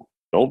to.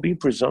 Don't be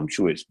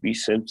presumptuous, be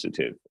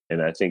sensitive.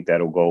 And I think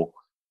that'll go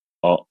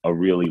a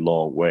really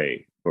long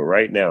way. But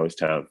right now, it's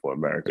time for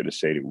America to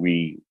say that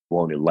we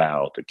won't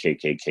allow the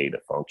KKK to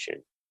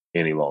function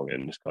any longer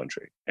in this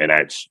country. And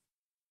that's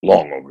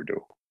long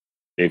overdue.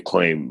 They've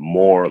claimed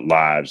more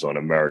lives on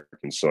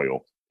American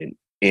soil than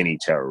any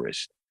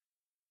terrorist.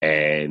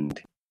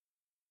 And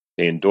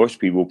they endorse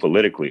people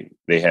politically.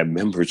 They have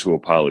members who are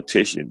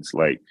politicians.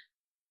 Like,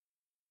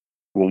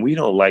 when we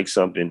don't like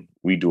something,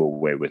 we do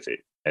away with it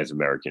as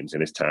Americans.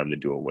 And it's time to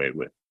do away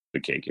with the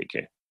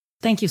KKK.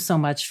 Thank you so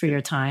much for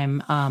your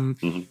time.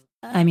 Mhm.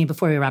 I mean,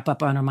 before we wrap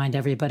up, I want to remind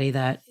everybody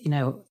that,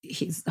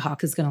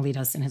 Hawk is going to lead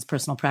us in his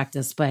personal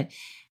practice, but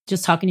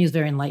just talking to you is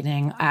very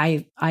enlightening.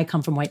 I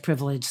come from white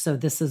privilege, so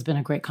this has been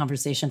a great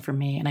conversation for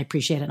me, and I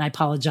appreciate it. And I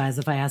apologize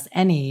if I asked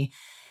any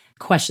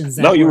questions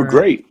No, that you were were,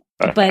 great.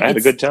 but I had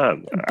a good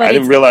time. but I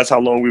didn't it's, realize how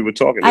long we were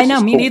talking. I This know,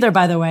 is me cool. neither,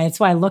 by the way. It's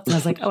why I looked and I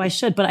was like, oh, I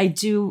should. But I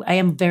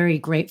am very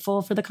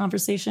grateful for the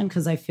conversation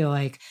because I feel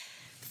like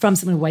from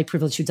someone with white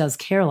privilege who does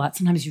care a lot,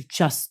 sometimes you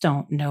just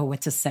don't know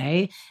what to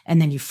say and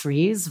then you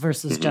freeze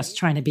versus just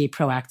trying to be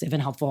proactive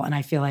and helpful. And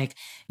I feel like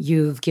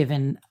you've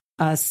given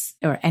us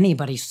or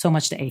anybody so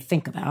much to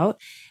think about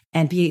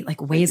and be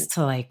like ways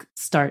to like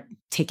start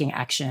taking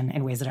action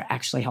in ways that are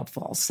actually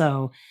helpful.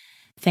 So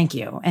thank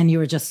you. And you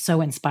were just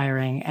so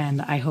inspiring.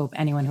 And I hope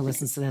anyone who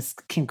listens to this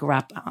can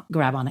grab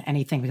on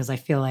anything because I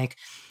feel like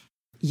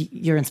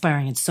you're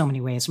inspiring in so many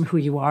ways from who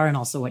you are and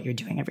also what you're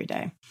doing every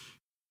day.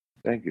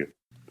 Thank you.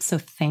 So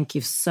thank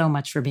you so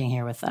much for being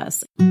here with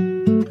us.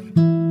 And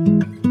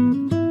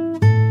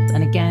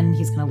again,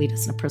 he's going to lead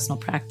us in a personal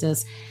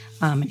practice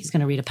and he's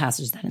going to read a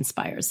passage that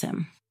inspires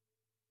him.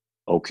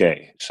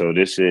 Okay. So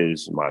this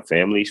is my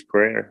family's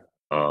prayer.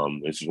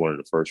 This is one of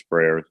the first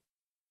prayers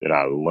that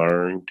I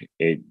learned.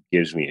 It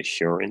gives me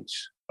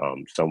assurance.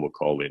 Some would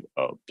call it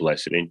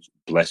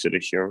blessed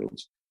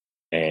assurance.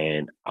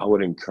 And I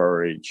would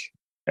encourage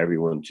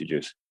everyone to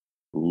just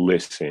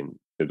listen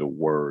to the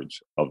words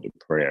of the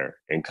prayer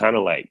and kind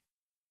of like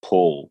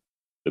pull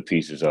the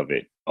pieces of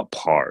it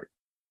apart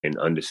and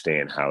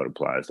understand how it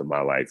applies to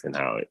my life and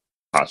how it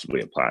possibly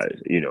applies,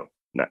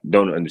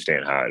 don't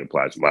understand how it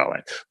applies to my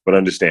life, but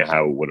understand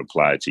how it would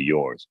apply to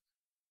yours.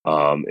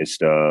 It's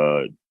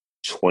the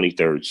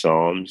 23rd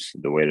Psalms.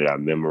 The way that I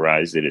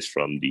memorized it is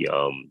from the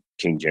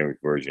King James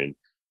Version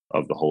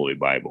of the Holy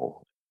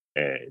Bible.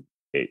 And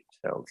it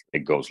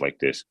goes like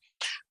this.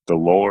 The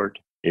Lord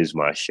is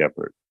my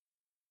shepherd.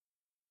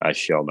 I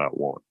shall not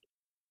want.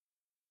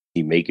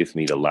 He maketh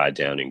me to lie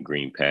down in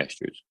green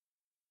pastures.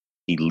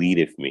 He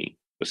leadeth me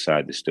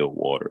beside the still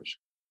waters.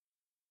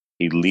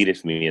 He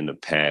leadeth me in the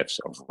paths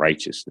of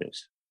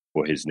righteousness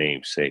for his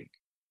name's sake.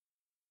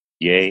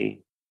 Yea,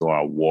 though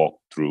I walk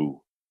through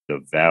the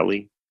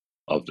valley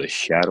of the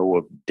shadow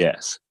of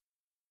death,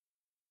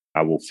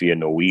 I will fear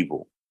no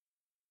evil,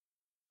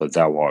 but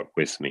thou art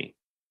with me.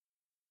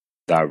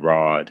 Thy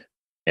rod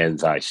and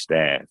thy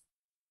staff,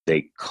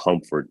 they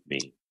comfort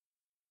me.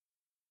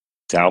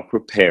 Thou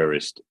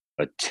preparest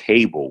a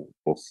table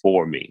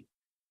before me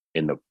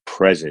in the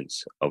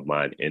presence of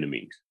mine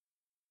enemies.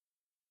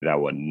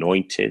 Thou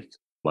anointest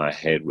my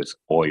head with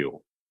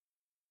oil.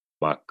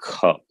 My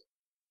cup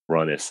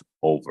runneth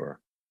over.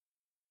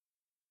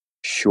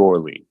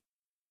 Surely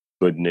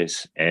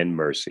goodness and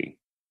mercy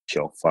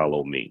shall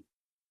follow me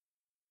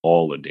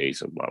all the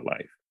days of my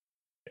life,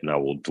 and I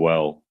will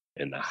dwell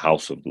in the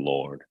house of the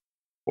Lord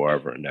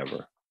forever and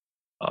ever.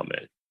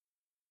 Amen.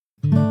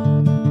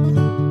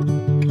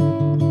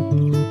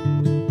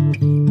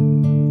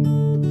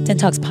 Den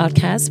Talks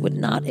podcast would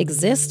not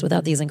exist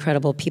without these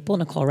incredible people: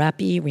 Nicole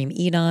Rappi, Reem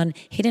Edon,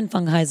 Hayden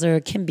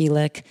Fungheiser, Kim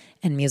Bielik,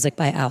 and music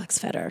by Alex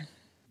Feder.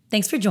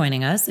 Thanks for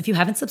joining us. If you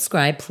haven't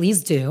subscribed,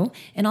 please do.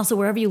 And also,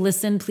 wherever you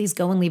listen, please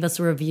go and leave us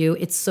a review.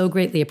 It's so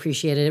greatly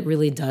appreciated. It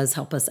really does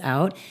help us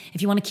out.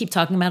 If you want to keep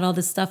talking about all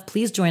this stuff,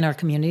 please join our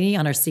community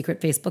on our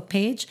secret Facebook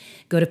page.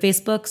 Go to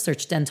Facebook,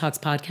 search Den Talks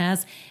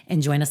Podcast,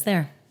 and join us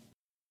there.